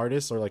 female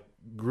artists or like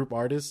group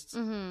artists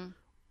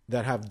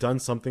that have done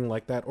something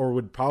like that or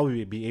would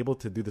probably be able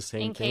to do the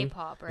same thing. In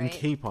K-pop, right? In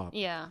K-pop.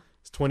 Yeah.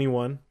 It's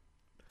 21.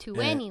 To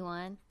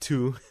anyone.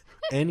 To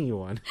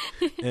anyone.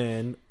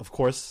 And, of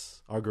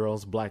course, our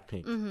girls,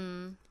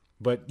 Blackpink.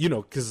 But,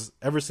 because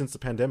ever since the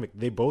pandemic,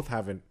 they both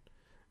haven't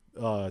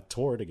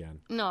toured again.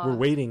 No. We're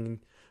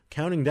waiting,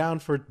 counting down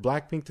for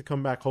Blackpink to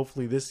come back,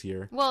 hopefully this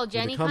year. Well,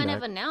 Jennie kind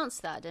of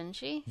announced that, didn't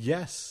she?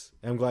 Yes.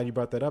 I'm glad you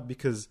brought that up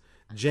because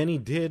Jennie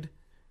did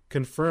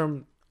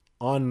confirm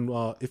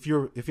on, if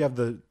you have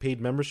the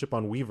paid membership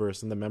on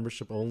Weverse in the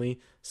membership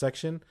only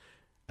section.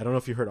 I don't know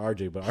if you heard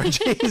RJ, but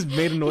RJ has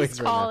made a noise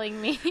He's right now.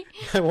 calling me.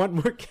 I want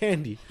more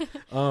candy.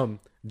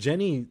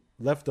 Jennie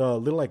left a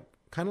little like,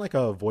 kind of like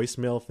a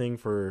voicemail thing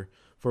for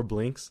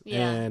Blinks.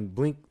 Yeah. And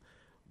Blink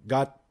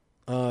got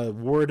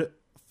word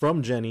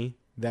from Jennie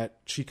that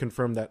she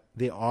confirmed that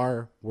they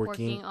are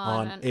working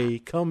on a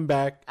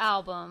comeback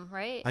album,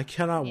 right? I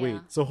cannot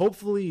wait. So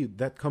hopefully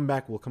that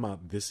comeback will come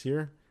out this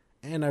year.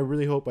 And I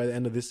really hope by the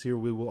end of this year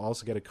we will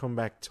also get a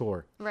comeback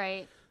tour.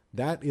 Right.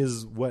 That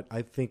is what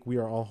I think we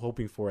are all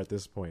hoping for at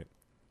this point.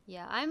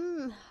 Yeah, I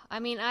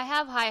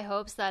have high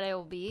hopes that it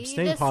will be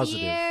Staying this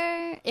positive.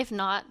 year. If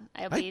not,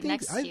 it'll be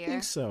next year. I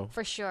think so.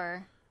 For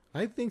sure.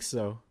 I think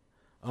so.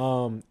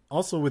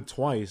 Also with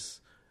Twice,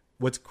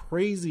 what's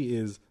crazy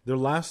is their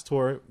last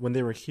tour when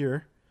they were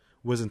here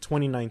was in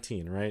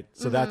 2019, right?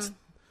 So that's,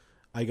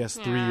 I guess,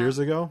 3 years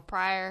ago.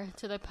 Prior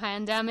to the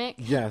pandemic.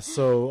 Yeah,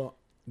 so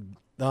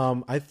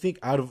I think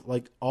out of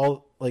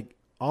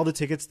all the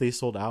tickets they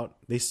sold out,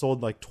 they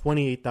sold like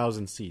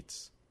 28,000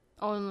 seats.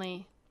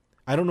 Only.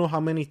 I don't know how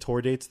many tour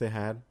dates they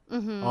had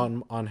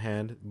on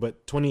hand,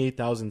 but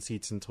 28,000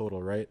 seats in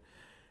total, right?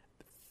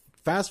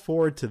 Fast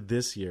forward to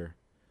this year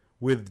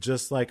with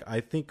just like,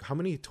 I think, how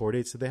many tour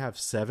dates did they have?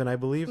 7, I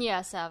believe?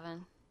 Yeah,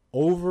 7.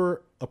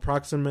 Over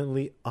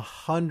approximately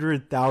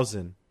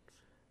 100,000.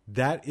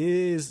 That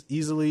is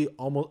easily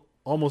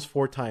almost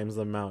 4 times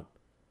the amount.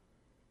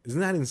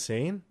 Isn't that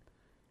insane?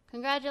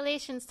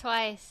 Congratulations,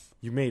 Twice.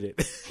 You made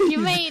it. You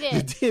made it.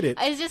 You did it.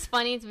 It's just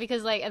funny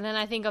because and then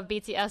I think of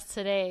BTS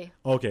today.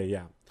 Okay,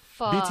 yeah.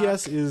 Fuck.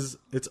 BTS is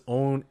its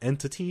own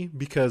entity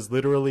because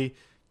literally,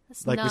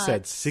 That's like nuts. we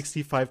said,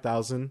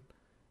 65,000.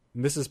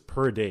 This is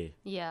per day.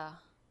 Yeah.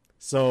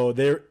 So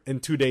they're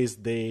in 2 days,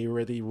 they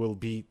already will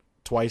be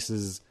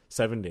Twice's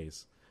 7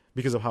 days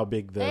because of how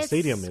big the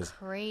stadium is.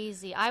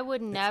 Crazy. I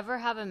would never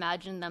have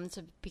imagined them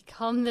to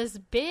become this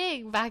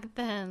big back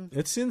then.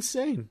 It's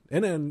insane.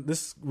 And then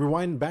this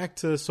rewind back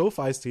to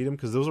SoFi Stadium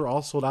because those are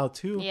all sold out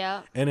too.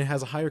 Yeah. And it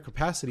has a higher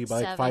capacity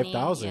by like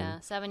 5,000. Yeah,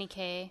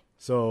 70K.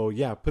 So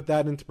yeah, put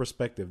that into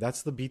perspective.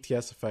 That's the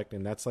BTS effect,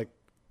 and that's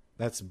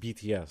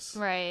BTS.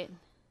 Right.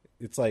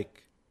 It's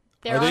like,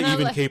 They're are they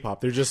even like,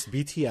 K-pop? They're just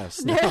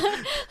BTS.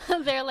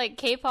 now. they're like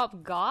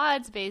K-pop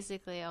gods,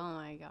 basically. Oh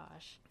my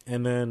gosh.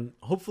 And then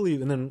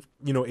hopefully,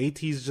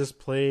 AT's just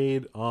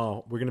played.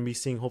 We're going to be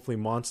seeing hopefully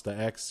Monsta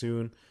X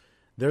soon.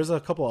 There's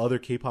a couple other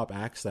K-pop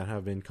acts that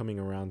have been coming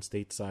around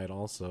stateside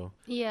also.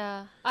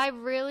 Yeah. I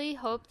really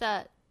hope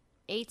that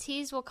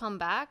ATs will come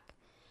back,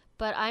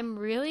 but I'm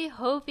really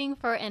hoping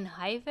for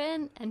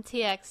ENHYPEN and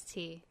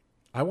TXT.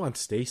 I want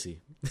Stacy.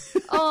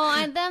 Oh,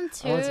 and them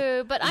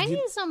too. But I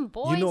need some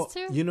boys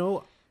too.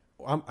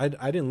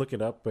 I didn't look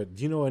it up, but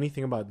do you know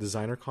anything about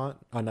DesignerCon?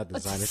 Not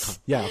DesignerCon.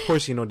 Yeah, of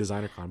course you know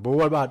DesignerCon. But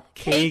what about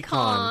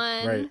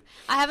KCON? Right.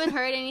 I haven't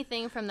heard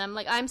anything from them.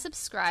 Like, I'm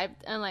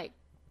subscribed and like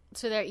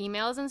to their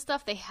emails and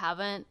stuff. They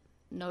haven't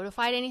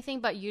notified anything,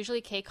 but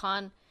usually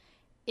KCON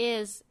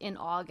is in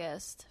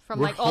August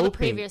from all the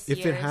previous years.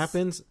 If it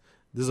happens,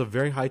 there's a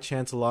very high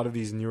chance a lot of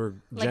these newer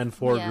Gen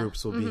 4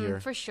 groups will be here.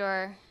 For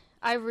sure.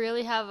 I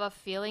really have a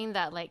feeling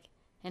that like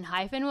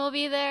Enhypen will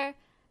be there,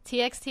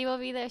 TXT will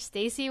be there,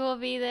 Stacy will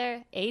be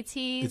there, AT.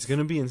 It's going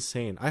to be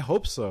insane. I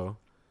hope so.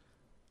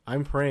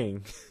 I'm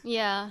praying.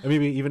 Yeah. And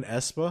maybe even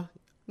Espa.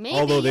 Maybe,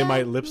 although they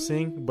might lip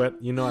sync, but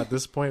at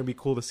this point it'd be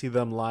cool to see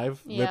them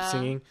live lip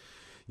singing.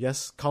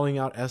 Yes, calling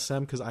out SM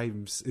because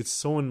it's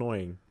so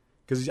annoying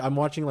because I'm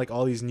watching like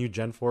all these new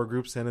Gen 4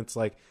 groups and it's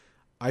like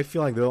I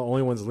feel like they're the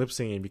only ones lip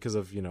singing because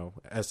of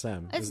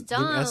SM. It's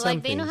dumb.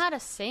 Like they know how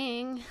to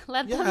sing.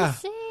 Let them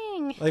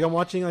sing. Like I'm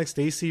watching like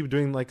Stacy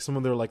doing like some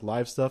of their like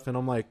live stuff and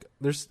I'm like,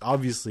 they're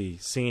obviously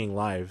singing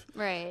live,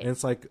 right? And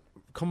it's like,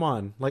 come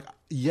on, like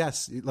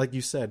yes, like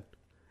you said,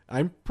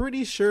 I'm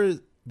pretty sure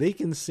they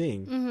can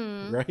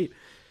sing, right?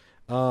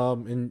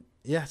 And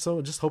yeah,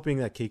 so just hoping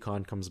that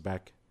KCON comes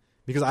back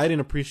because I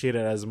didn't appreciate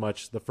it as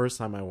much the first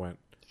time I went.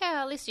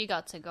 Yeah, at least you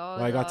got to go.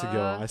 Well, I got to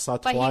go. I saw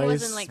but twice, he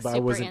wasn't, like, but I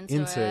wasn't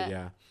into it.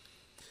 Yeah,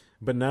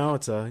 but now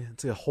it's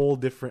a whole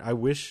different. I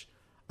wish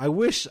I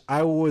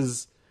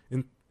was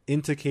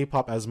into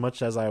K-pop as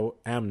much as I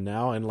am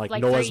now, and like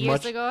know as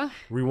much. Ago?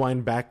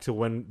 Rewind back to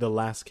when the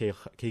last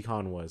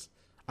KCON was.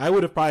 I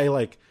would have probably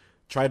like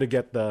tried to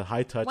get the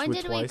high touch. When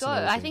did we go?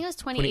 I think it was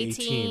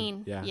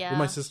 2018. Yeah, with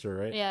my sister,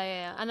 right?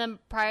 Yeah. And then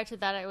prior to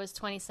that, it was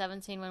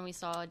 2017 when we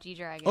saw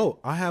G-Dragon. Oh,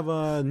 I have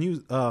a news.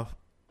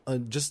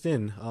 Just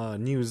in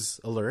news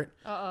alert.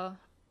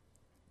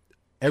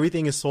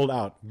 Everything is sold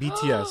out.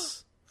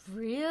 BTS.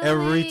 Really?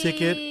 Every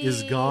ticket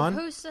is gone.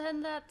 Who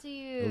sent that to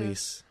you?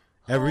 Elise.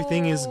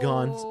 Everything is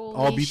gone.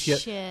 All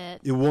BTS.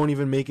 Shit. It won't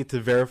even make it to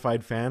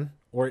verified fan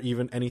or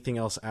even anything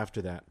else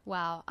after that.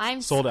 Wow.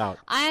 I'm sold out.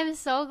 I'm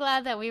so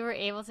glad that we were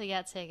able to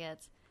get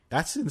tickets.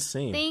 That's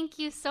insane. Thank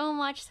you so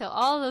much to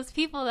all those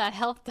people that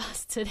helped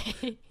us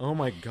today. Oh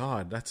my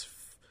god,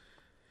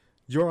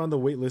 you're on the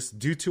wait list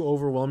due to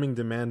overwhelming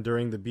demand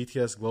during the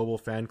BTS Global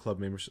Fan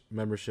Club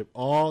membership.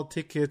 All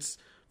tickets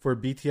for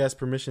BTS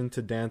Permission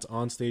to Dance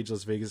on Stage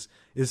Las Vegas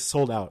is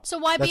sold out. So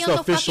why be on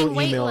the fucking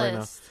wait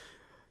list?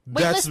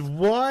 That's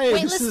why.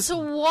 Wait list to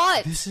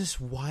what? This is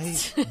why.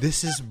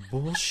 This is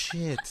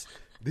bullshit.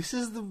 This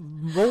is the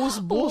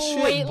most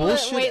bullshit wait ever.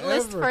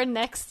 List for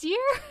next year?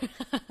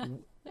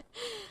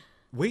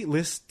 Wait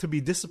list to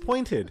be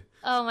disappointed.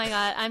 Oh my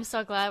god, I'm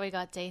so glad we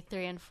got day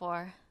 3 and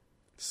 4.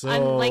 So,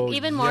 I'm like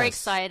even more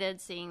excited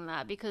seeing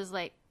that because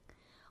like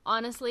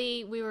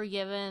honestly we were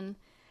given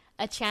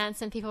a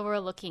chance and people were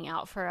looking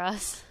out for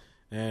us.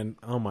 And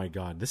oh my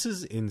god, this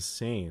is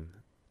insane.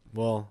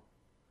 Well,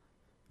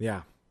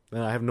 yeah,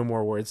 I have no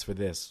more words for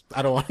this.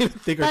 I don't want to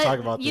think or talk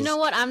about this. You know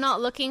what I'm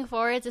not looking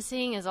forward to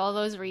seeing is all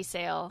those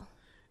resale.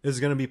 There's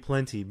gonna be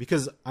plenty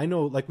because I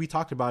know, like we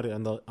talked about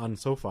it on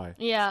SoFi.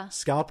 Yeah,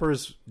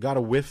 scalpers got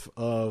a whiff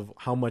of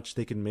how much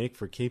they can make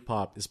for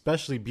K-pop,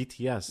 especially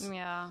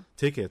BTS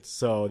tickets.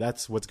 So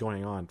that's what's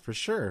going on for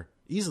sure,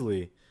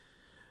 easily.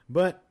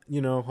 But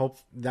hope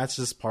that's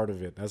just part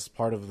of it. That's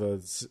part of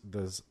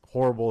the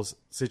horrible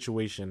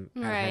situation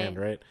at hand,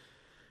 right?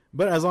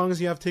 But as long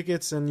as you have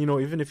tickets, and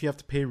even if you have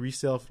to pay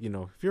resale, if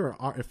you're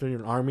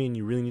an army and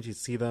you really need to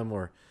see them,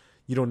 or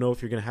you don't know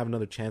if you're going to have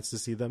another chance to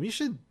see them, you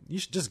should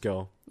just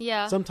go.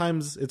 Yeah.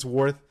 Sometimes it's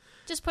worth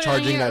just put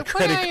charging it on your, that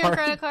credit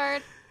credit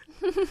card.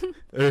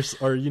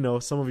 or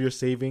some of your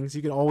savings.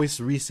 You can always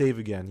resave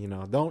again.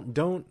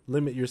 Don't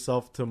limit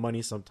yourself to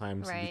money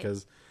sometimes,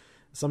 because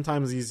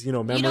sometimes these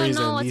memories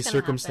and these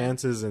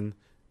circumstances happen.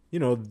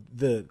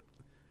 And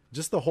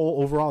the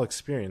whole overall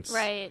experience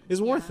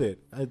is worth it.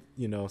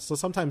 So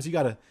sometimes you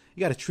gotta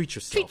treat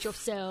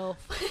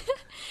yourself.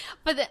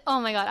 But oh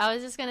my god, I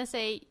was just gonna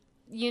say,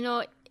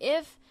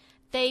 if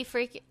they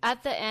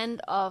at the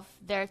end of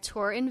their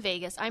tour in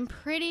Vegas, I'm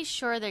pretty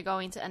sure they're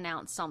going to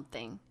announce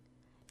something.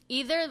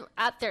 Either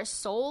at their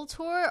Seoul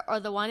tour or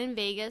the one in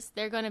Vegas,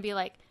 they're going to be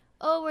like,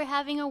 oh, we're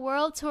having a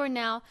world tour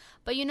now.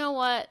 But you know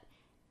what?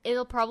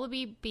 It'll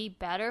probably be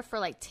better for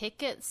like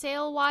ticket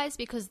sale wise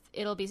because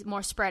it'll be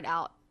more spread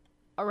out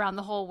around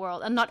the whole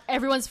world. And not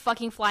everyone's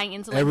fucking flying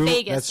into like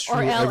Vegas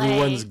or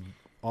LA.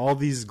 All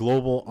these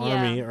global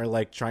army are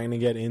like trying to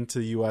get into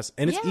the U.S.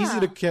 And it's easy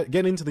to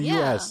get into the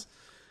U.S.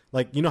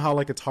 Like, how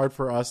like it's hard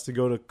for us to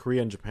go to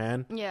Korea and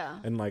Japan. Yeah.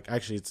 And like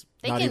actually it's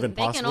not even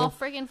possible. They can all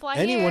freaking fly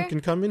Anyone here. can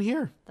come in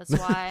here. That's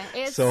why.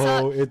 It's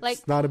it's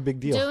like, not a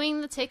big deal.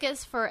 Doing the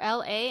tickets for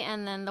LA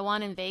and then the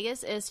one in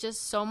Vegas is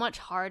just so much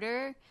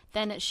harder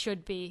than it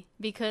should be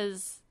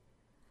because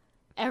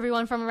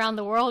everyone from around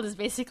the world is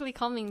basically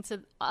coming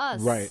to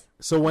us. Right.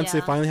 So once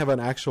they finally have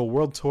an actual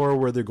world tour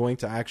where they're going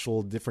to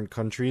actual different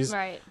countries,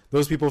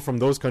 those people from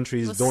those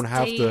countries don't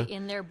have to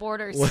in their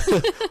borders.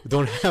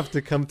 Don't have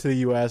to come to the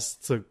US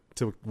to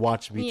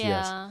watch BTS.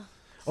 Yeah.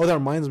 Oh, that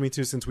reminds me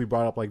too, since we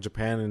brought up like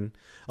Japan,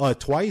 and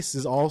Twice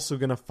is also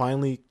going to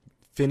finally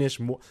finish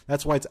more.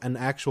 That's why it's an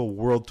actual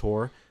world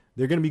tour.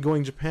 They're going to be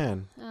going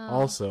Japan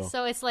also.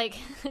 So it's like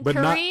but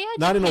Korea,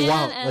 not Japan, in a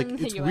while. And like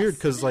it's the US. Weird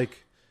because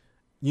like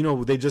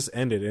they just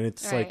ended, and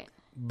it's like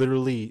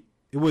literally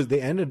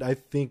they ended. I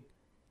think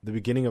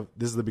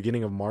this is the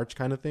beginning of March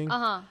kind of thing.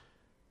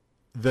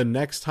 the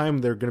next time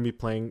they're going to be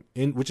playing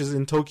which is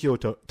in Tokyo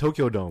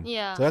Dome.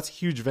 Yeah. So that's a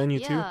huge venue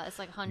too. Yeah, it's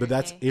like 100K. But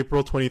that's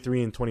April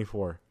 23 and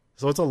 24.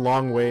 So it's a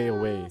long way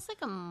away. It's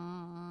like a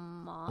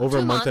month. Over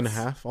 2 a month months. and a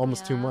half,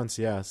 almost 2 months.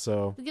 Yeah.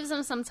 So it gives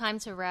them some time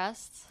to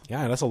rest.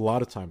 yeah, that's a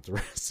lot of time to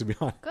rest, to be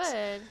honest.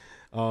 Good.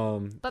 I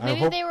But maybe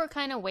hope- they were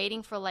kind of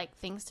waiting for like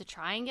things to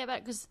try and get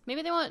back, because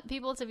maybe they want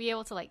people to be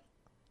able to like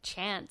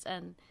chant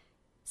and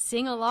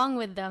sing along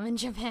with them in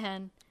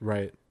Japan.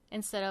 Right.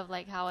 Instead of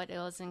like how it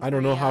is in Korea. I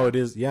don't know how it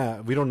is.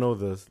 Yeah, we don't know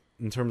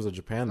in terms of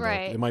Japan. Though.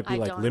 Right. It might be I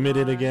like don't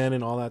limited know. again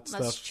and all that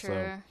stuff. That's true.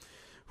 So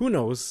who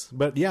knows?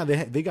 But yeah,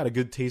 they got a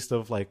good taste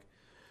of like,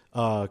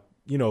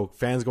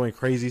 fans going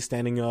crazy,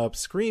 standing up,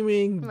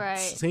 screaming, Right.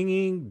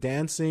 singing,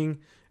 dancing,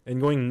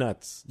 and going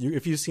nuts.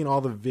 If you've seen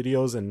all the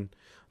videos and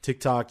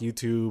TikTok,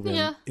 YouTube,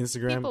 and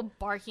Instagram, people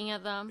barking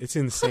at them. it's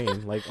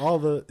insane. Like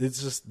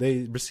it's just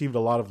they received a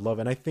lot of love,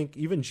 and I think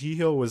even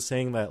Jihyo was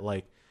saying that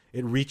like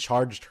it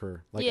recharged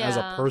her, like as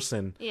a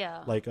person,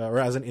 like or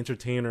as an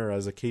entertainer,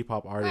 as a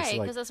K-pop artist, Right,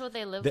 like because that's what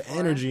they live the for.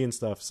 energy and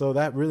stuff. So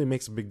that really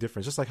makes a big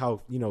difference. Just like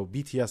how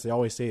BTS, they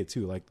always say it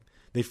too. Like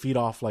they feed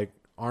off like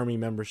army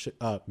membership.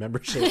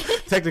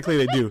 Technically,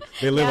 they do.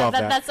 They live off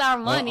that. That's our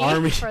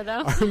money for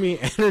them. Army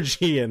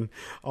energy and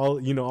all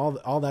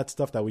all that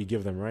stuff that we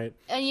give them, right?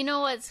 And you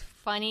know what's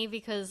funny?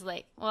 Because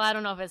I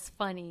don't know if it's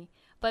funny,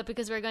 but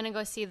because we're gonna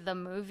go see the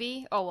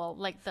movie. Oh well,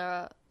 like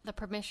the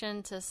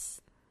permission to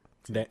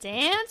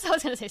dance. I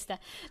was gonna say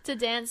to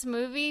dance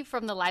movie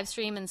from the live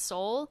stream in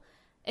Seoul.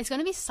 It's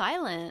gonna be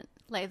silent,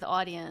 like the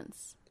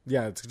audience.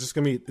 Yeah, it's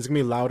gonna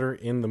be louder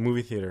in the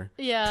movie theater.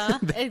 Yeah,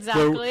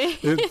 exactly.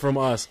 From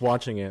us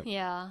watching it.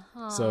 Yeah.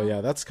 Aww. So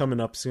yeah, that's coming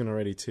up soon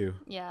already too.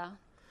 Yeah.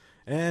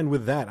 And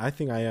with that, I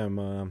think I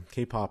am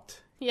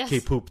K-popped. Yes.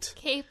 K-pooped.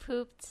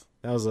 K-pooped.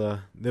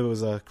 There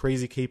was a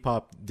crazy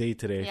K-pop day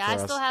today. Yeah, for I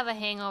us. still have a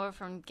hangover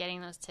from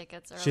getting those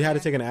tickets earlier. She had to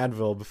take an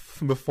Advil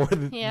before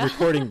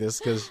recording this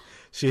because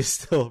she's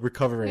still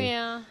recovering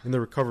in the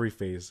recovery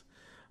phase.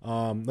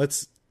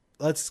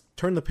 Let's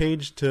turn the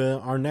page to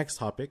our next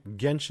topic,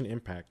 Genshin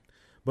Impact.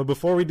 But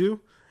before we do,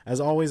 as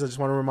always, I just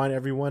want to remind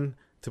everyone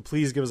to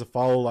please give us a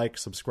follow, like,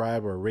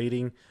 subscribe, or a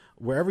rating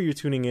wherever you're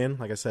tuning in.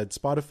 Like I said,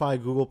 Spotify,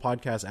 Google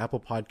Podcasts, Apple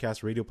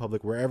Podcasts, Radio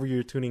Public, wherever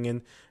you're tuning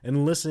in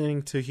and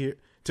listening to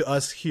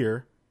us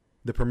here,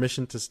 the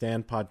Permission to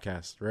Stand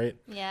podcast, right?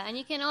 Yeah, and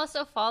you can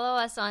also follow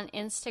us on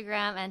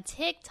Instagram and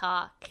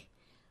TikTok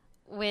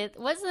with,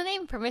 what's the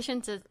name?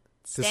 Permission to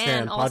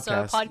Stand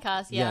also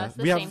podcast. Yeah, it's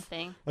the same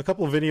thing. A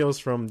couple of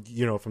videos from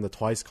the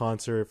Twice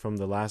concert, from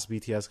the last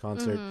BTS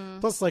concert.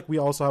 Plus, like, we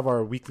also have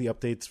our weekly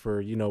updates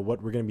for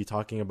what we're going to be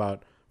talking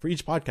about for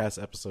each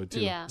podcast episode too.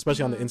 Yeah.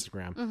 Especially on the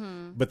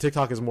Instagram. But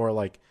TikTok is more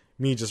like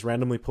me just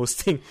randomly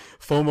posting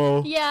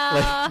FOMO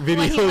videos when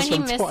he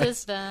from misses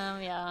Twice.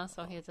 them. Yeah,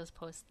 so he just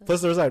posts them.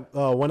 Plus, there's that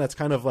one that's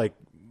kind of like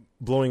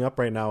blowing up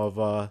right now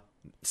of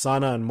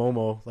Sana and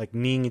Momo like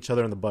kneeing each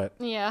other in the butt.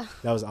 Yeah,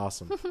 that was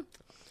awesome.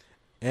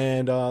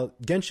 And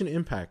Genshin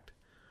Impact.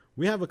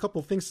 We have a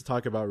couple things to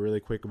talk about really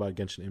quick about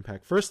Genshin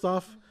Impact. First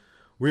off,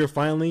 we are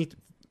finally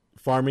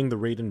farming the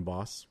Raiden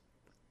boss.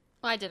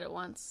 Well, I did it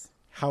once.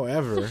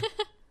 However,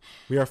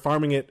 we are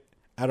farming it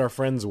at our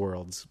friends'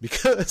 worlds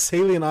because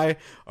Haley and I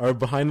are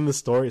behind in the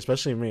story,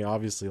 especially me,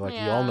 obviously, like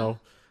you all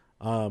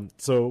know.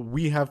 So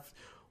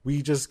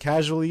we just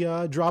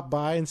casually drop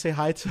by and say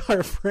hi to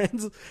our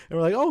friends, and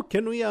we're like, "Oh,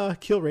 can we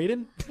kill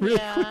Raiden?" Really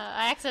quick?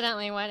 I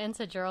accidentally went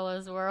into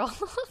Jorla's world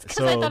because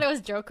I thought it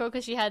was Joko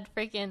because she had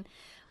freaking,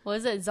 what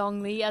was it,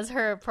 Zhongli as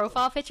her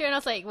profile picture, and I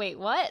was like, "Wait,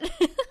 what?"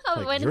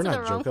 I went You're into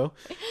not the wrong. Joko,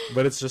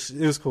 but it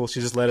was cool.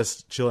 She just let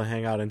us chill and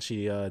hang out, and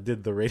she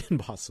did the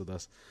Raiden boss with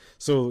us.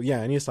 So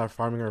yeah, I need to start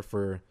farming her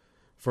for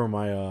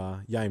my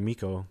Yai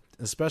Miko,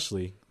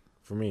 especially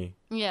for me.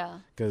 Yeah,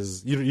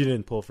 because you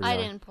didn't pull for. I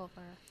didn't pull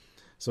for her.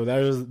 So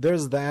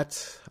there's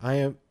that.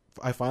 I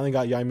finally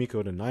got Yai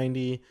Miko to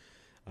 90.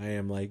 I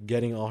am like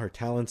getting all her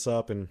talents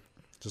up and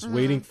just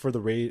waiting for the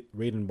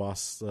Raiden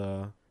boss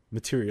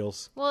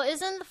materials. Well,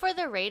 isn't for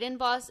the Raiden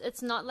boss?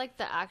 It's not like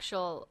the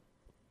actual,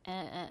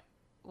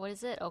 what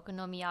is it?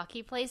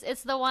 Okonomiyaki place.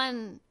 It's the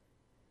one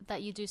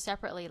that you do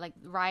separately, like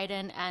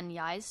Raiden and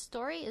Yai's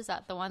story. Is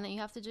that the one that you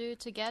have to do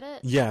to get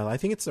it? Yeah, I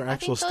think it's their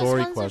actual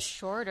story those ones quest. Are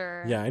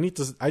shorter. Yeah,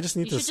 I just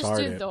need to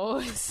start it. You should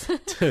just do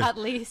those at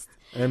least.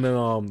 And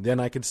then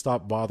I can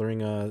stop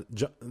bothering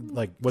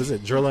what is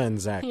it, Jerla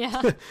and Zach.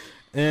 Yeah.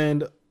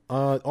 And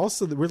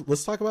also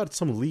let's talk about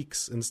some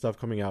leaks and stuff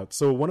coming out.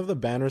 So one of the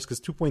banners,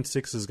 because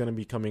 2.6 is going to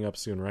be coming up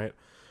soon, right?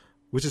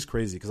 Which is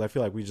crazy because I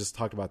feel like we just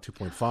talked about 2.5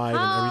 and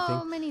everything.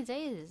 How many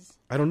days?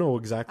 I don't know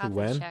exactly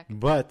when,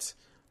 but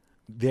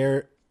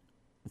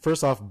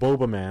first off,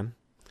 Boba Man,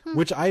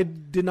 which I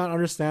did not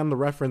understand the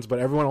reference, but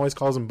everyone always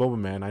calls him Boba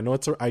Man. I know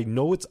it's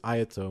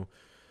Ayato,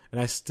 and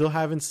I still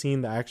haven't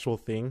seen the actual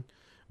thing,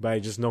 but I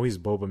just know he's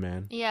Boba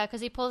Man. Yeah, because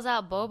he pulls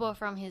out Boba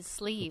from his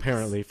sleeves.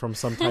 Apparently, from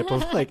some type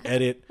of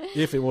edit,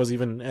 if it was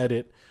even an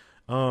edit.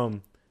 So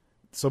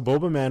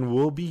Boba Man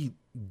will be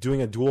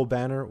doing a dual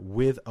banner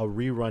with a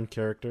rerun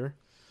character.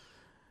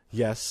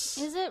 Yes.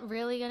 Is it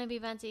really gonna be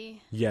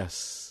Venti?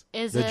 Yes.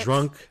 Is the it?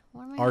 drunk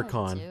What am I Archon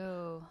gonna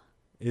do?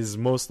 is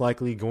most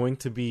likely going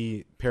to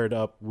be paired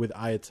up with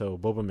Ayato,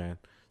 Boba Man.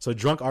 So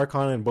drunk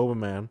Archon and Boba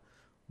Man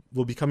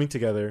will be coming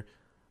together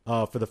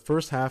for the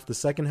first half. The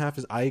second half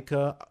is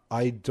Ayaka.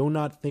 I do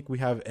not think we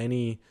have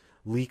any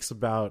leaks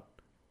about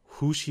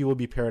who she will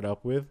be paired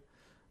up with,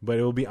 but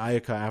it will be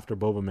Ayaka after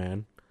Boba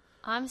Man.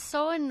 I'm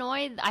so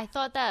annoyed. I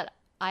thought that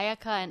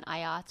Ayaka and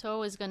Ayato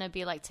was gonna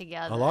be like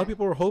together. A lot of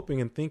people were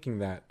hoping and thinking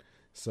that.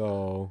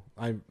 So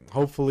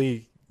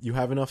hopefully you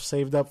have enough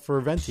saved up for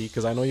Venti,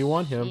 because I know you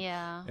want him.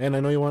 Yeah. And I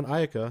know you want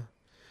Ayaka.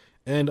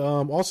 And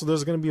also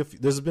there's going to be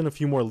there's been a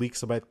few more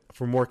leaks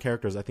for more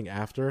characters, I think,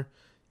 after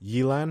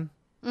Yilan,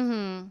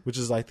 which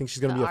is, I think she's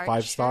going to be a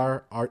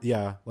 5-star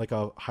like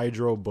a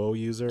hydro bow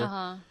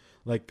user.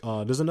 Like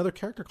there's another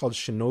character called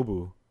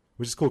Shinobu,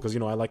 which is cool because,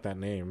 I like that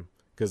name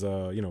because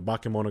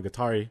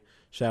Bakemonogatari,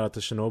 shout out to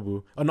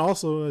Shinobu, and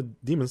also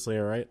Demon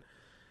Slayer, right?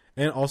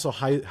 And also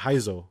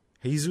Heizu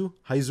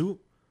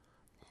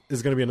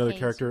is going to be another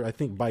character, I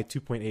think, by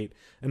 2.8.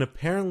 And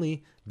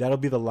apparently, that'll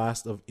be the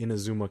last of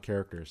Inazuma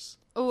characters.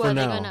 Oh, are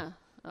they gonna?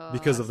 Oh,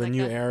 because of the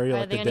new area,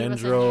 like the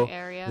Dendro,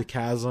 the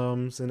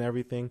chasms, and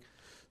everything.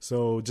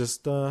 So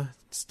just, prepare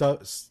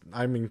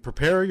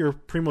your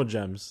Primo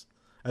Gems,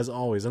 as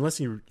always. Unless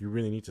you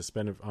really need to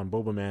spend it on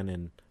Boba Man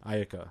and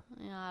Ayaka.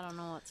 Yeah, I don't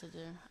know what to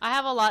do. I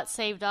have a lot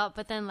saved up,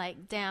 but then,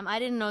 damn, I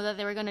didn't know that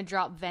they were going to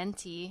drop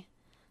Venti.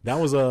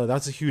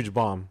 That's a huge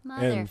bomb.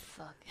 And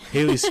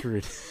Haley's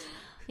screwed.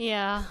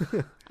 Yeah.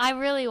 I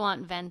really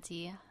want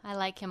Venti. I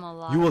like him a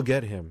lot. You will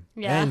get him.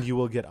 Yeah. And you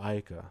will get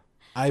Ayaka.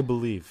 I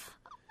believe.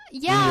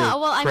 Yeah,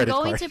 well, I'm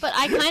going to, but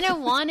I kind of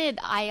wanted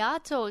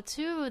Ayato,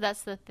 too.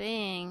 That's the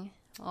thing.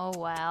 Oh,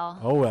 wow.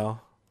 Oh,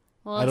 well.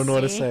 I don't know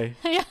what to say.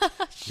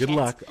 Good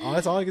luck.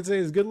 That's all I can say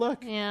is good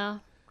luck. Yeah.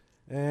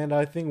 And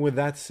I think with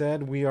that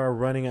said, we are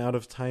running out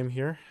of time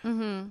here.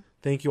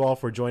 Thank you all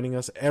for joining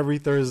us every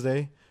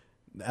Thursday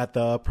at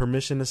the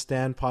Permission to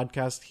Stand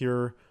podcast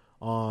here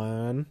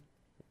on...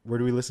 Where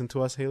do we listen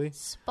to us, Haley?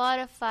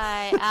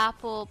 Spotify,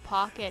 Apple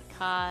Pocket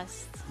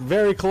Cast.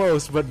 Very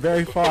close, but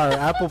very far.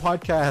 Apple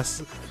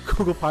Podcasts,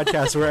 Google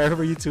Podcasts,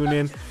 wherever you tune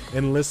in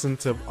and listen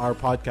to our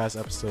podcast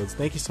episodes.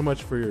 Thank you so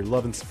much for your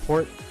love and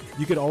support.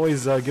 You could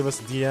always give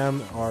us a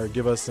DM or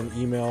give us an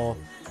email.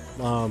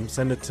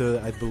 Send it to,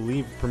 I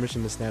believe,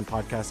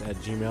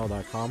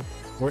 permissiontostandpodcast@gmail.com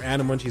or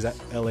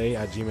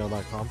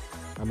animunchies@la@gmail.com.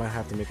 I might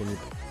have to make a new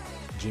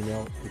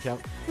Gmail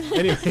account.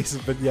 Anyways,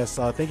 but yes,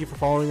 thank you for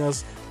following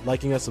us,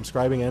 liking us,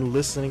 subscribing, and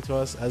listening to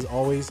us. As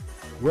always,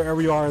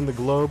 wherever you are in the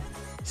globe,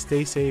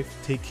 stay safe,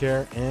 take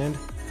care, and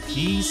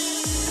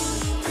peace.